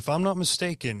think, if I'm not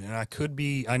mistaken, and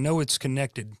I know it's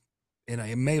connected, and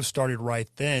it may have started right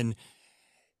then,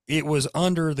 it was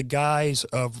under the guise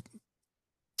of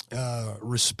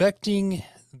respecting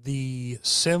the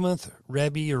seventh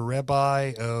Rebbe or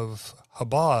Rabbi of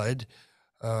Chabad,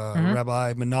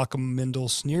 Rabbi Menachem Mendel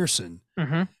Schneerson.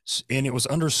 Mm-hmm. And it was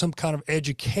under some kind of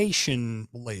education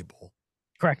label.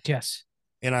 Correct, yes.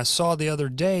 And I saw the other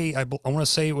day, I want to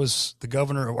say it was the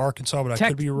governor of Arkansas, but I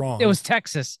could be wrong. It was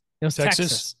Texas. It was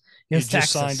Texas. It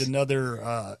just signed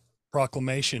another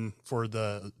proclamation for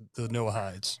the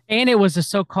Noahides. And it was a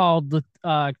so-called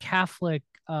Catholic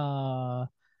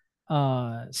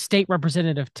state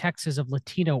representative of Texas of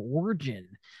Latino origin,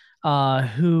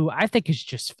 who I think is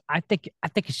just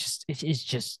it's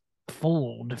just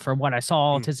fooled for what I saw.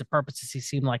 All intents and purposes, he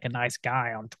seemed like a nice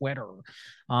guy on Twitter.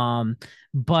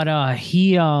 But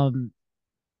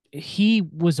he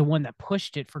was the one that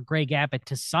pushed it for Greg Abbott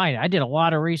to sign it. I did a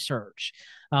lot of research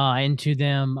into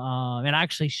them, and I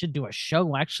actually should do a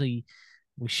show. Actually,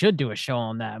 we should do a show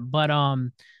on that. But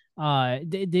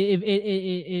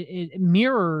it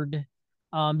mirrored,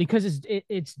 because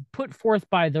it's put forth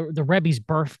by the Rebbe's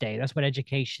birthday. That's what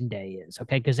Education Day is,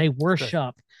 okay? Because they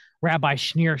worship Rabbi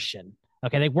Schneerson.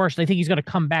 Okay, they think he's going to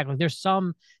come back. Like, there's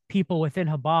some people within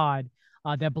Chabad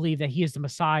that believe that he is the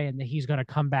Messiah and that he's going to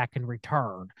come back and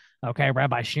return. Okay,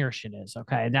 Rabbi Schneerson is.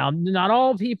 Okay, now not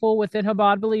all people within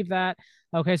Chabad believe that.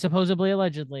 Okay, supposedly,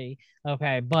 allegedly.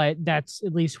 Okay, but that's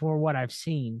at least for what I've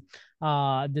seen.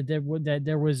 That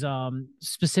there was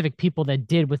specific people that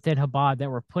did within Chabad that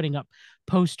were putting up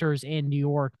posters in New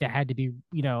York that had to be,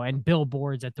 and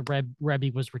billboards that the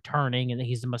Rebbe was returning and that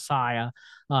he's the Messiah,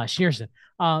 Schneerson.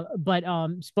 But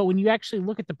when you actually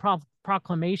look at the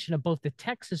proclamation of both the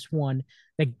Texas one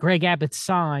that Greg Abbott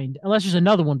signed, unless there's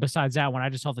another one besides that one, I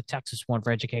just saw the Texas one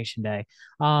for Education Day,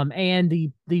 and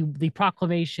the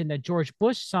proclamation that George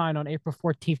Bush signed on April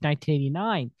 14th,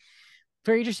 1989.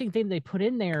 Very interesting thing they put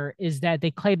in there is that they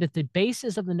claim that the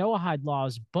basis of the Noahide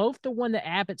laws, both the one that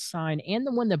Abbott signed and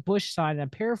the one that Bush signed, and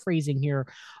I'm paraphrasing here,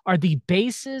 are the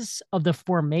basis of the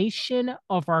formation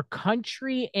of our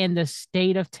country and the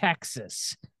state of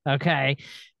Texas. Okay.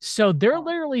 So they're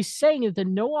literally saying that the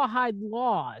Noahide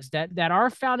laws that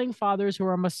our founding fathers, who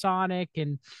are Masonic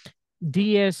and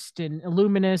deist and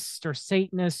illuminist or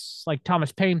Satanists like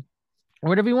Thomas Paine, or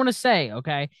whatever you want to say,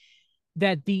 okay,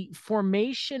 that the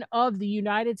formation of the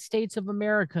United States of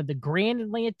America, the Grand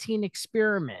Atlantean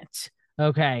experiment,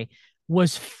 okay,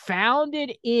 was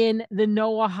founded in the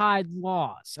Noahide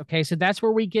laws. Okay, so that's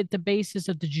where we get the basis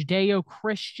of the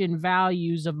Judeo-Christian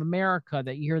values of America.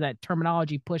 That you hear that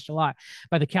terminology pushed a lot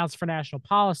by the Council for National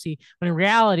Policy, but in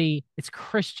reality, it's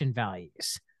Christian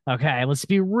values. Okay, let's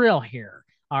be real here.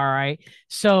 All right,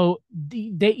 so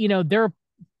they're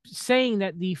saying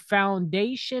that the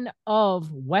foundation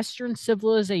of Western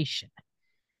civilization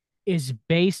is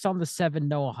based on the 7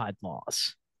 Noahide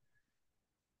laws.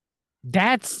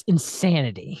 That's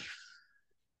insanity.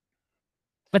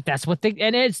 But that's what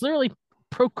and it's literally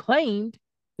proclaimed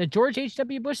that George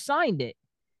H.W. Bush signed it.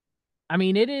 I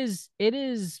mean, it is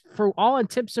for all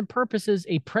intents and purposes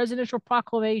a presidential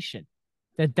proclamation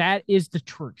that is the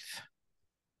truth.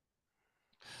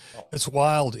 It's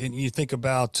wild. And you think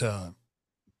about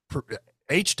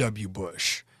H.W.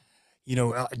 Bush, do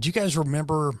you guys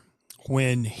remember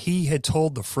when he had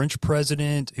told the French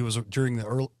president, it was during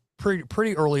the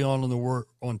pretty early on in the war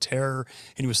on terror,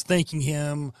 and he was thanking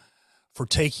him for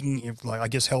taking, like, I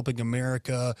guess, helping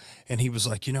America. And he was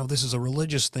like, this is a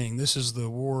religious thing. This is the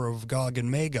war of Gog and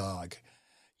Magog,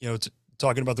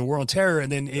 talking about the war on terror.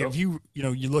 And then if you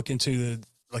look into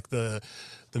the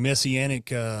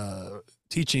Messianic,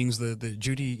 teachings, the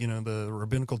the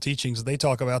rabbinical teachings, they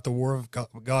talk about the war of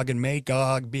Gog and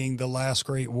Magog being the last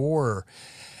great war.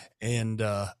 And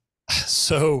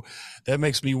so that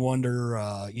makes me wonder,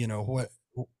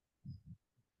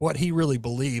 what he really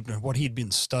believed and what he'd been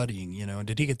studying.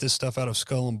 Did he get this stuff out of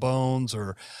Skull and Bones,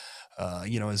 or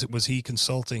was he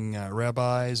consulting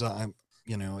rabbis? And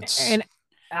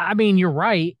I mean, you're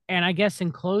right. And I guess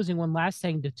in closing, one last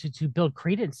thing to build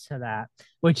credence to that,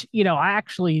 which,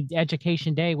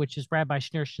 Education Day, which is Rabbi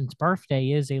Schneerson's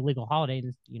birthday, is a legal holiday in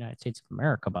the United States of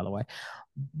America, by the way.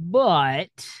 But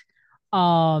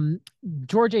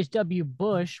George H.W.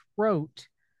 Bush wrote,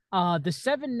 the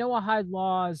 7 Noahide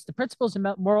laws, the principles of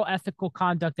moral ethical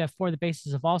conduct that form the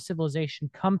basis of all civilization,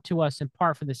 come to us in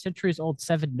part from the centuries-old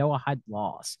 7 Noahide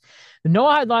laws. The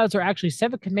Noahide laws are actually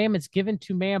 7 commandments given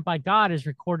to man by God, as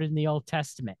recorded in the Old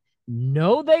Testament.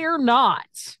 No, they are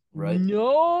not. Right.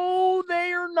 No,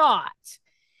 they are not.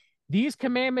 These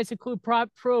commandments include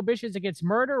prohibitions against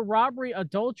murder, robbery,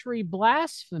 adultery,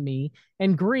 blasphemy,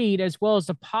 and greed, as well as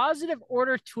a positive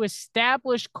order to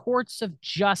establish courts of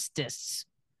justice.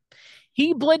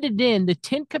 He blended in the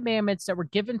 10 commandments that were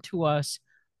given to us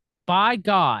by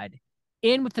God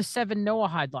in with the 7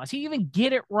 Noahide laws. He even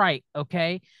get it right,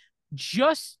 okay?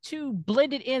 Just to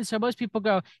blend it in so most people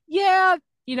go, yeah,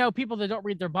 people that don't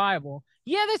read their Bible,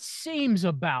 yeah, that seems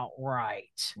about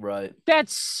right. Right. That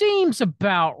seems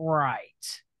about right.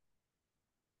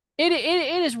 It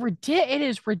is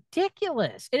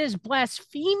ridiculous. It is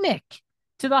blasphemic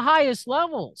to the highest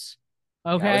levels.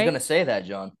 Yeah, I was Okay. gonna say that,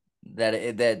 John.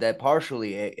 That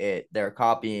partially they're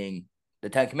copying the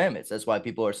Ten Commandments. That's why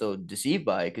people are so deceived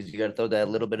by it, because you got to throw that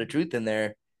little bit of truth in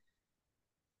there,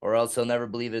 or else they'll never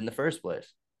believe it in the first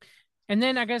place. And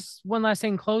then I guess one last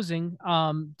thing in closing,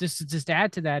 just to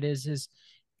add to that is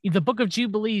the Book of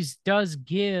Jubilees does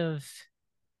give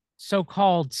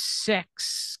so-called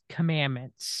six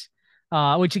commandments,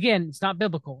 which again, it's not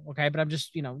biblical, okay, but I'm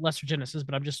just, lesser Genesis,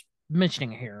 but I'm just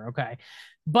mentioning it here, okay.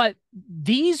 But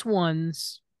these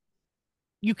ones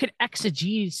you could you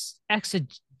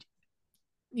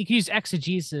could use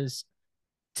exegesis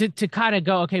to kind of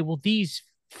go, okay, well, these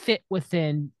fit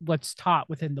within what's taught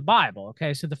within the Bible.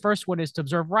 Okay. So the first one is to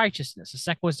observe righteousness. The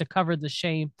second was to cover the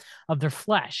shame of their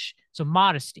flesh. So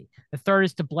modesty. The third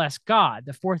is to bless God.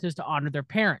 The fourth is to honor their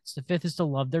parents. The fifth is to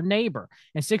love their neighbor.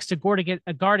 And sixth, to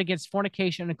guard against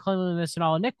fornication and cleanliness and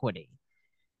all iniquity.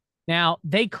 Now,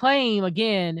 they claim,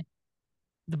 again,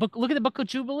 look at the book of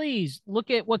Jubilees. Look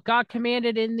at what God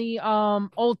commanded in the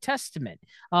Old Testament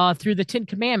through the Ten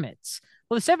Commandments.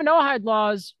 Well, the seven Noahide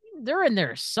laws, they're in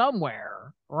there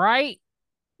somewhere, right?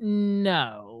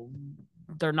 No,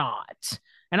 they're not.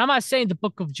 And I'm not saying the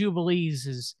book of Jubilees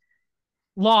is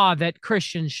law that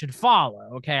Christians should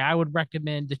follow. Okay. I would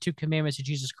recommend the two commandments that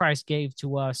Jesus Christ gave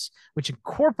to us, which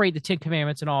incorporate the Ten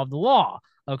Commandments and all of the law.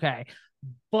 Okay.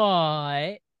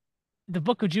 But the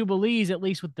book of Jubilees, at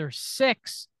least with their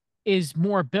six, is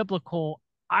more biblical,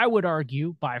 I would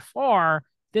argue, by far,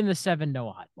 than the seven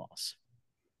Noahide laws.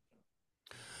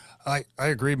 I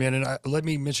agree, man. And let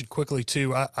me mention quickly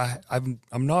too. I'm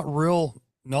not real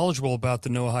knowledgeable about the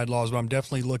Noahide laws, but I'm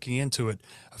definitely looking into it.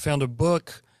 I found a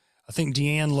book. I think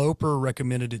Deanne Loper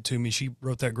recommended it to me. She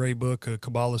wrote that great book,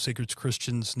 Kabbalah Secrets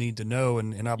Christians Need to Know,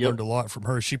 and I've learned a lot from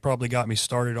her. She probably got me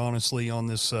started, honestly, on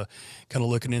this kind of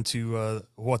looking into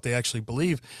what they actually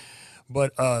believe.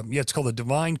 But yeah, it's called The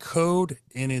Divine Code,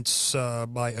 and it's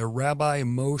by a Rabbi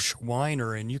Moshe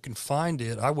Weiner, and you can find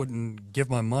it. I wouldn't give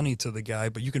my money to the guy,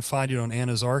 but you can find it on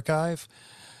Anna's Archive,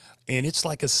 and it's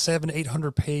like a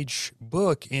 700-800 page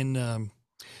book. And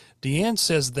Deanne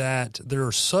says that there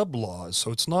are sub laws,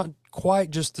 so it's not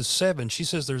quite just the seven. She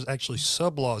says there's actually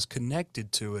sub laws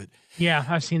connected to it. Yeah,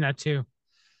 I've seen that too.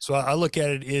 So I look at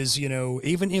it as,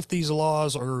 even if these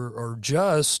laws are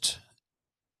just,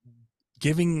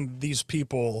 giving these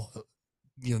people,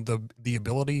 the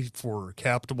ability for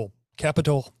capital,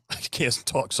 I can't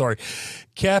talk, sorry,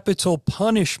 capital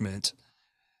punishment,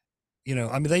 I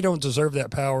mean, they don't deserve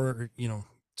that power,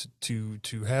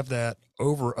 to have that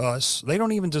over us. They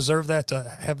don't even deserve that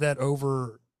to have that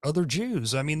over other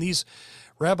Jews. I mean, these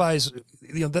rabbis,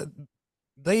 that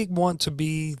they want to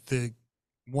be the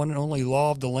one and only law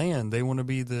of the land. They want to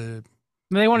be they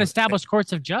want to establish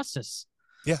courts of justice.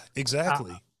 Yeah,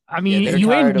 exactly. I mean,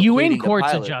 you in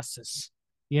courts of justice,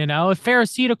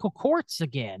 Pharisaical courts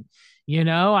again.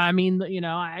 I mean,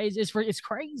 it's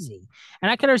crazy.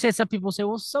 And I can understand some people say,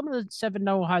 well, some of the seven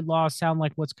Noahide laws sound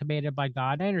like what's commanded by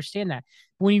God. I understand that.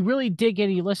 But when you really dig in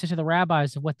and you listen to the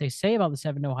rabbis of what they say about the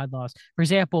seven Noahide laws, for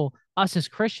example, us as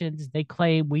Christians, they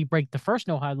claim we break the first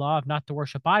Noahide law of not to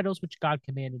worship idols, which God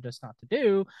commanded us not to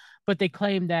do. But they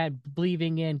claim that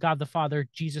believing in God the Father,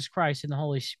 Jesus Christ, and the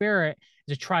Holy Spirit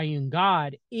as a triune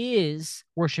God is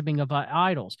worshiping of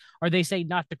idols. Or they say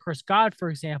not to curse God, for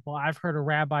example. I've heard a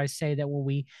rabbi say that when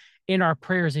we in our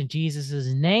prayers in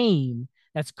Jesus's name,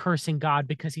 that's cursing God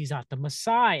because he's not the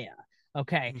Messiah.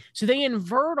 Okay. So they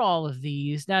invert all of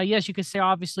these. Now, yes, you could say,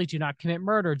 obviously, do not commit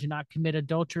murder, do not commit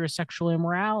adultery or sexual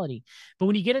immorality. But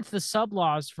when you get into the sub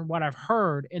laws, from what I've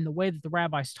heard and the way that the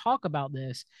rabbis talk about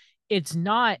this, it's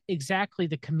not exactly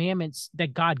the commandments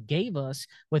that God gave us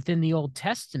within the Old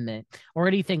Testament or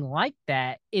anything like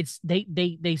that. It's they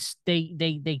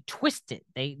twist it.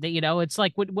 They it's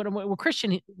like when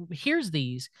Christian hears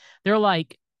these, they're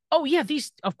like, oh yeah,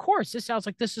 these, of course, this sounds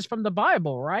like this is from the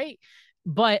Bible, right?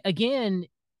 But again,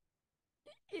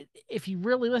 if you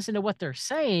really listen to what they're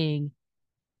saying,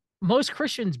 most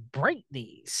Christians break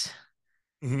these.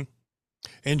 Mm-hmm.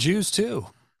 And Jews too.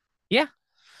 Yeah.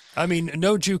 I mean,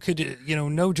 no Jew could,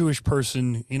 no Jewish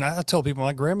person, I tell people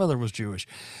my grandmother was Jewish.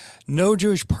 No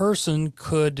Jewish person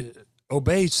could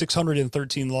obey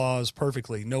 613 laws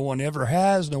perfectly. No one ever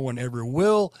has, no one ever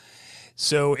will.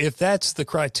 So if that's the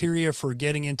criteria for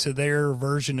getting into their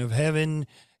version of heaven,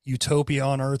 utopia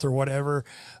on earth or whatever,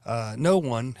 no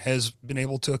one has been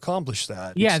able to accomplish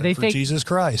that. Yeah, they think Jesus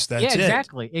Christ. That's it.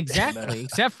 Exactly.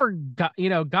 Except for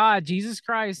God, God, Jesus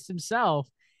Christ himself.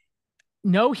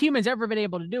 No human's ever been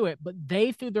able to do it, but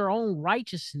they, through their own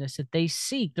righteousness that they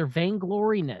seek, their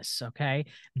vaingloriness, okay,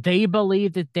 they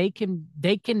believe that they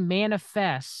can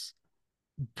manifest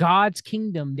God's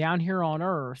kingdom down here on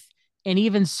earth and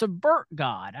even subvert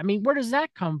God. I mean, where does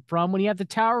that come from when you have the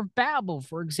Tower of Babel,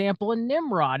 for example, and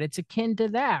Nimrod? It's akin to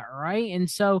that, right? And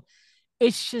so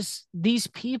it's just these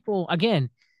people, again,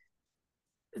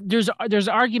 there's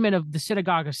argument of the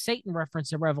synagogue of Satan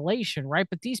reference in Revelation, right?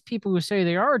 But these people who say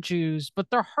they are Jews, but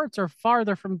their hearts are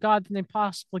farther from God than they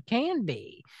possibly can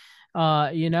be.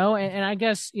 And I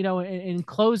guess, in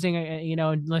closing,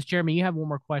 unless Jeremy, you have one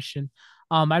more question,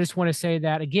 I just want to say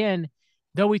that again,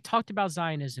 though we talked about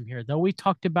Zionism here, though we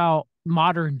talked about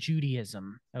modern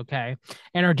Judaism, okay,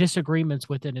 and our disagreements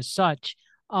with it as such,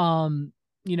 you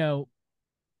know,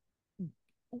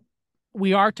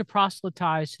 we are to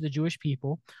proselytize to the Jewish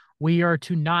people. We are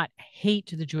to not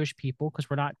hate the Jewish people because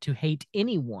we're not to hate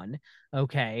anyone,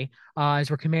 okay? As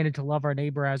we're commanded to love our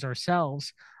neighbor as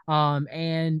ourselves.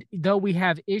 And though we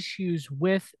have issues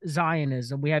with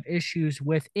Zionism, we have issues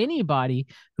with anybody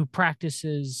who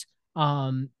practices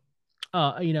a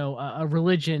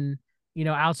religion,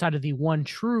 outside of the one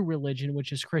true religion,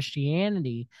 which is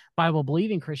Christianity, Bible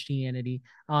believing Christianity.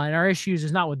 And our issues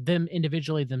is not with them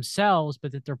individually themselves,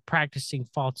 but that they're practicing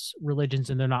false religions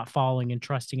and they're not following and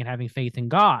trusting and having faith in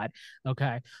God.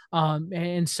 Okay.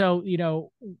 And so,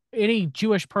 any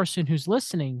Jewish person who's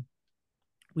listening,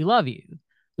 we love you.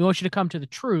 We want you to come to the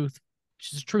truth,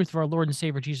 which is the truth of our Lord and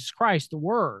Savior Jesus Christ, the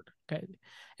Word. Okay.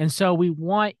 And so we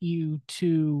want you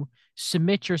to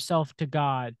submit yourself to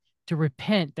God, to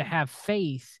repent, to have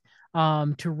faith,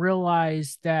 to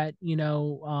realize that,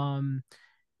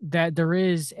 that there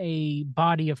is a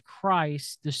body of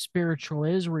Christ, the spiritual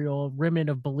Israel, a remnant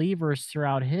of believers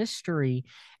throughout history,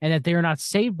 and that they are not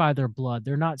saved by their blood.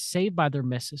 They're not saved by their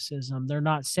mysticism. They're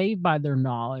not saved by their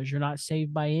knowledge. They're not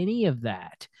saved by any of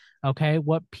that. Okay,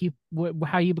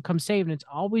 how you become saved, and it's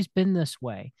always been this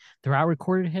way throughout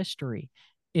recorded history,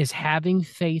 is having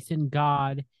faith in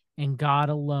God and God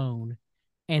alone,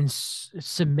 and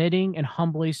submitting and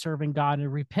humbly serving God in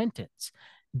repentance.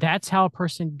 That's how a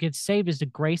person gets saved, is the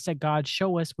grace that God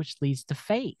show us, which leads to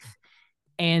faith.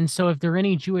 And so if there are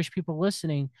any Jewish people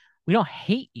listening, we don't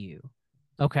hate you.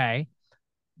 Okay.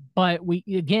 But we,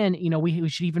 again, we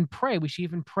should even pray. We should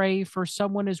even pray for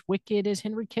someone as wicked as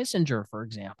Henry Kissinger, for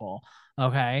example.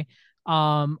 Okay.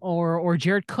 Or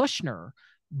Jared Kushner.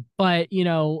 But,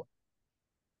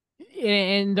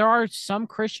 and there are some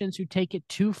Christians who take it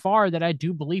too far that I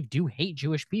do believe do hate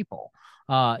Jewish people.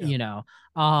 Martin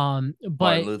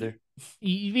But Luther.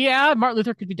 Yeah, Martin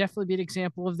Luther could definitely be an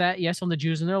example of that. Yes, on the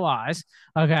Jews and their lies.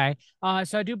 Okay.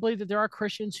 So I do believe that there are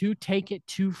Christians who take it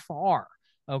too far.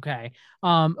 Okay.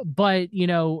 But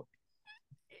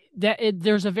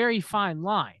there's a very fine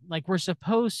line. Like, we're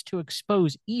supposed to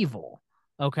expose evil.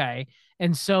 Okay.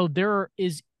 And so there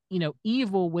is,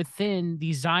 evil within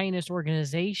these Zionist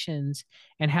organizations,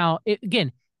 and how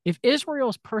again, if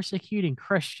Israel's persecuting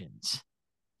Christians,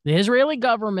 the Israeli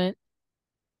government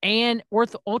and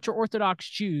ultra Orthodox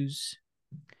Jews,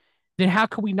 then how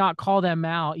can we not call them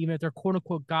out, even if they're quote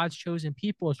unquote God's chosen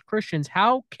people as Christians?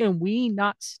 How can we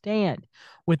not stand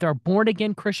with our born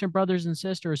again Christian brothers and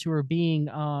sisters who are being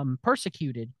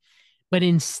persecuted, but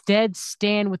instead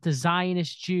stand with the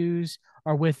Zionist Jews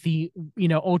or with the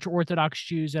ultra Orthodox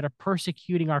Jews that are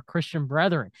persecuting our Christian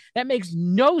brethren? That makes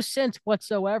no sense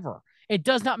whatsoever. It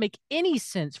does not make any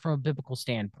sense from a biblical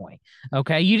standpoint.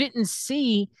 Okay. You didn't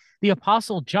see the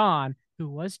Apostle John, who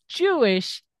was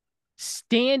Jewish,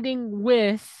 standing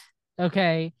with,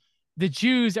 okay, the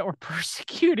Jews that were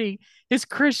persecuting his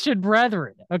Christian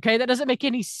brethren. Okay. That doesn't make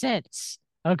any sense.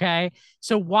 Okay.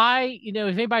 So why, if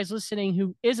anybody's listening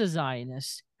who is a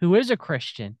Zionist, who is a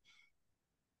Christian,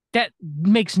 that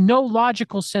makes no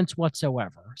logical sense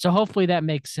whatsoever. So hopefully that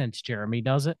makes sense, Jeremy,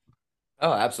 does it?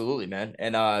 Oh, absolutely, man.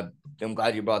 And I'm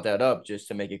glad you brought that up, just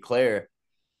to make it clear.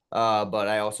 But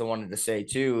I also wanted to say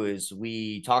too, is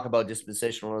we talk about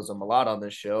dispensationalism a lot on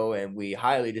this show, and we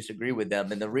highly disagree with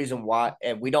them. And the reason why,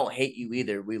 and we don't hate you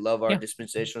either. We love our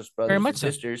dispensationalist brothers and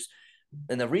sisters.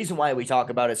 And the reason why we talk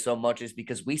about it so much is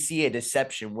because we see a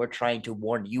deception we're trying to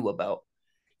warn you about.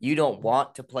 You don't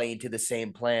want to play into the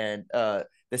same plan, the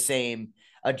same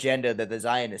agenda that the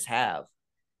Zionists have.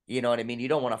 You know what I mean? You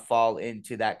don't want to fall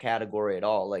into that category at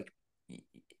all. Like,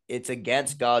 it's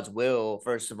against God's will,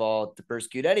 first of all, to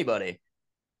persecute anybody.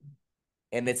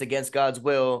 And it's against God's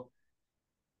will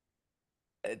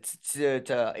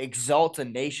to exalt a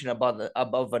nation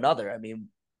above another. I mean,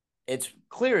 it's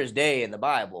clear as day in the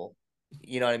Bible,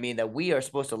 you know what I mean, that we are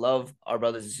supposed to love our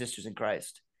brothers and sisters in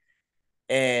Christ.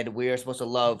 And we are supposed to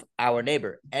love our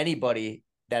neighbor. Anybody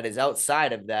that is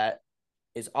outside of that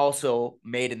is also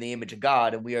made in the image of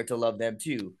God, and we are to love them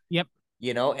too. Yep.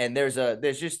 and there's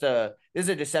a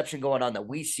deception going on that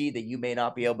we see that you may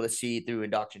not be able to see through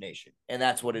indoctrination. And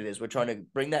that's what it is. We're trying to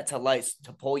bring that to light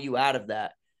to pull you out of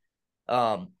that.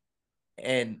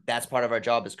 And that's part of our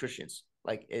job as Christians.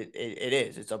 Like it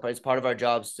is. It's part of our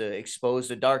jobs to expose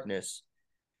the darkness.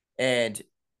 And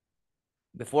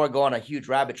before I go on a huge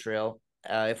rabbit trail,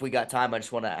 if we got time, I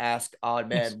just want to ask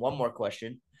Oddman one more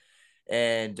question.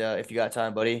 And if you got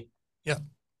time, buddy. Yeah.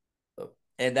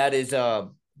 And that is,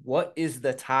 what is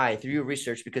the tie through your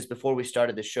research? Because before we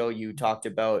started the show, you talked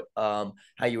about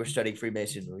how you were studying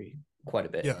Freemasonry quite a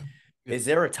bit. Yeah. Is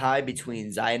there a tie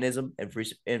between Zionism and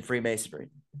Freemasonry?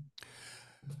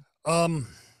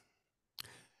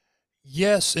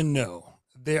 Yes and no.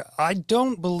 I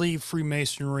don't believe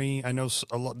Freemasonry. I know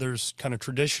there's kind of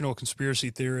traditional conspiracy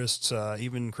theorists,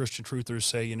 even Christian truthers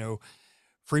say,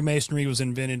 Freemasonry was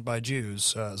invented by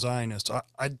Jews, Zionists.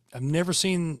 I've never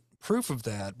seen proof of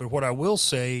that, but what I will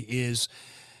say is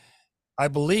I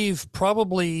believe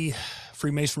probably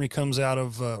Freemasonry comes out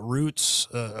of roots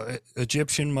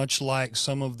Egyptian, much like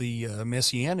some of the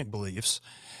messianic beliefs,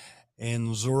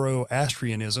 and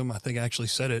Zoroastrianism. I think I actually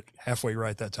said it halfway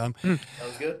right that time. That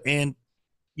was good. And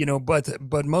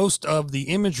but most of the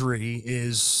imagery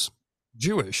is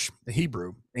Jewish,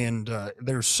 Hebrew, and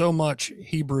there's so much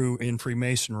Hebrew in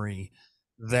Freemasonry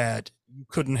that you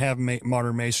couldn't have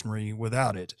modern Masonry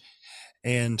without it.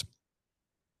 And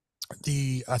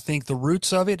I think the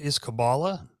roots of it is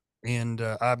Kabbalah, and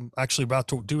I'm actually about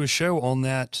to do a show on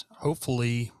that,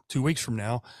 hopefully 2 weeks from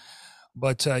now.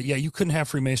 But yeah, you couldn't have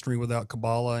Freemasonry without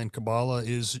Kabbalah, and Kabbalah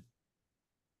is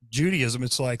Judaism.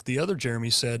 It's like the other Jeremy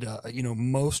said,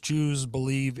 most Jews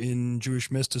believe in Jewish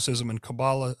mysticism and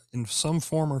Kabbalah in some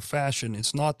form or fashion.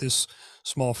 It's not this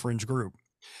small fringe group.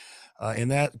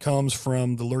 And that comes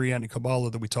from the Lurianic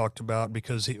Kabbalah that we talked about,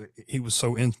 because he was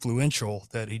so influential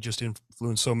that he just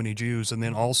influenced so many Jews. And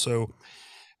then also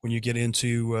when you get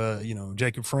into,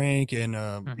 Jacob Frank and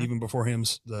even before him,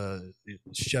 the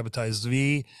Shabbatai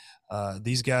Zvi,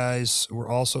 these guys were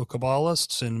also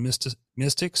Kabbalists and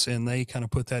mystics, and they kind of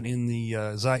put that in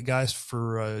the zeitgeist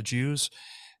for Jews.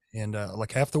 And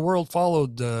like half the world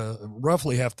followed,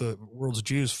 roughly half the world's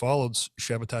Jews followed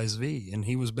Shabbatai Zvi, and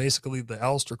he was basically the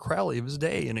Aleister Crowley of his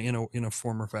day in a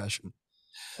form or fashion.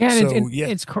 Yeah, So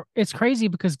it's crazy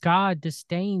because God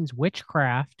disdains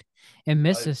witchcraft and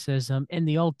mysticism in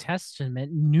the Old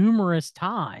Testament numerous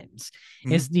times.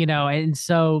 Is and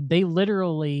so they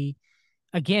literally,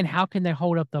 again, how can they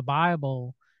hold up the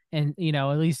Bible and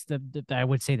at least the I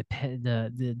would say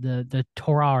the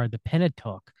Torah or the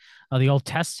Pentateuch of the Old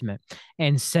Testament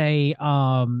and say,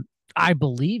 I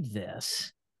believe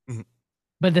this,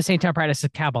 but at the same time practice the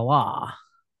Kabbalah.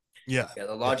 Yeah,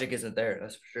 the logic isn't there.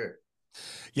 That's for sure.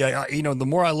 Yeah, the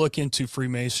more I look into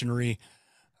Freemasonry,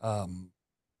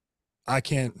 I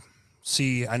can't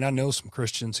see, and I know some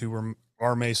Christians who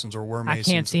are Masons or were Masons.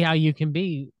 I can't see how you can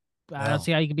be. I don't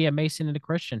see how you can be a Mason and a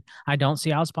Christian. I don't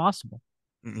see how it's possible.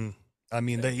 I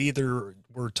mean, they either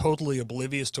were totally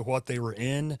oblivious to what they were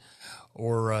in,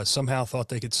 or somehow thought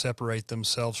they could separate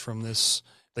themselves from this.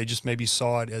 They just maybe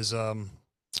saw it as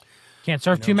can't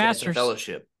serve two masters.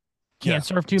 Fellowship. Can't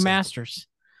serve two masters.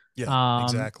 Yeah,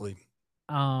 exactly.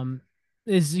 Do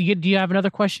you have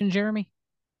another question, Jeremy?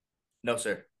 No,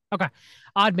 sir. Okay.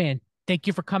 Oddman, thank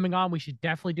you for coming on. We should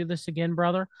definitely do this again,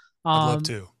 brother. I'd love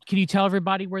to. Can you tell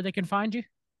everybody where they can find you?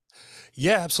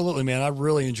 Yeah, absolutely, man. I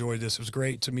really enjoyed this. It was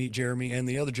great to meet Jeremy and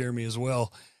the other Jeremy as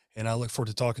well. And I look forward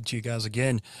to talking to you guys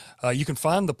again. You can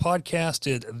find the podcast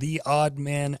at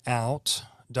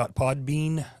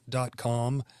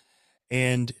theoddmanout.podbean.com.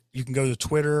 And you can go to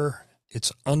Twitter.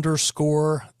 It's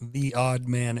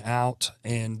 _theoddmanout.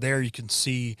 And there you can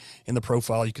see in the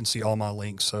profile, you can see all my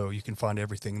links. So you can find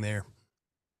everything there.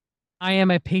 I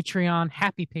am a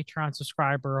happy Patreon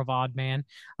subscriber of Oddman.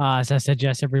 As I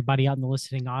suggest everybody out in the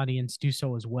listening audience do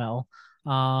so as well.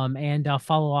 And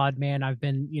follow Oddman. I've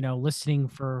been, listening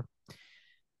for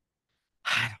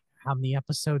I don't know how many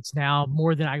episodes now,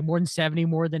 more than 70,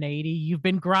 more than 80. You've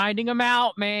been grinding them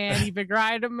out, man. You've been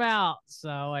grinding them out.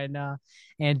 So, and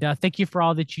thank you for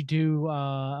all that you do.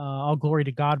 All glory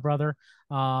to God, brother.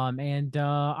 All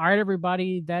right,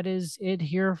 everybody, that is it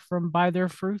here from By Their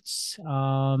Fruits.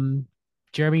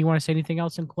 Jeremy, you want to say anything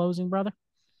else in closing, brother?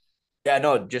 Yeah,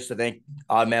 no, just to thank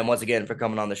Oddman once again for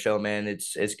coming on the show, man.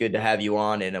 It's good to have you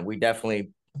on, and we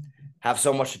definitely have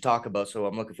so much to talk about. So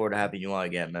I'm looking forward to having you on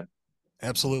again, man.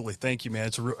 Absolutely. Thank you, man.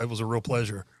 It was a real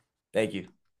pleasure. Thank you.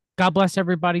 God bless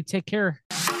everybody. Take care.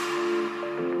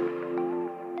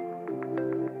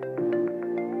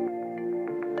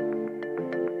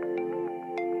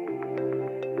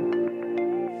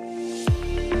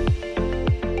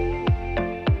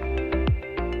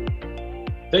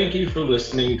 Thank you for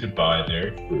listening to By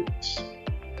Their Fruits.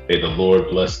 May the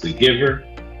Lord bless the giver,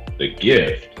 the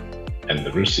gift, and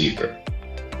the receiver.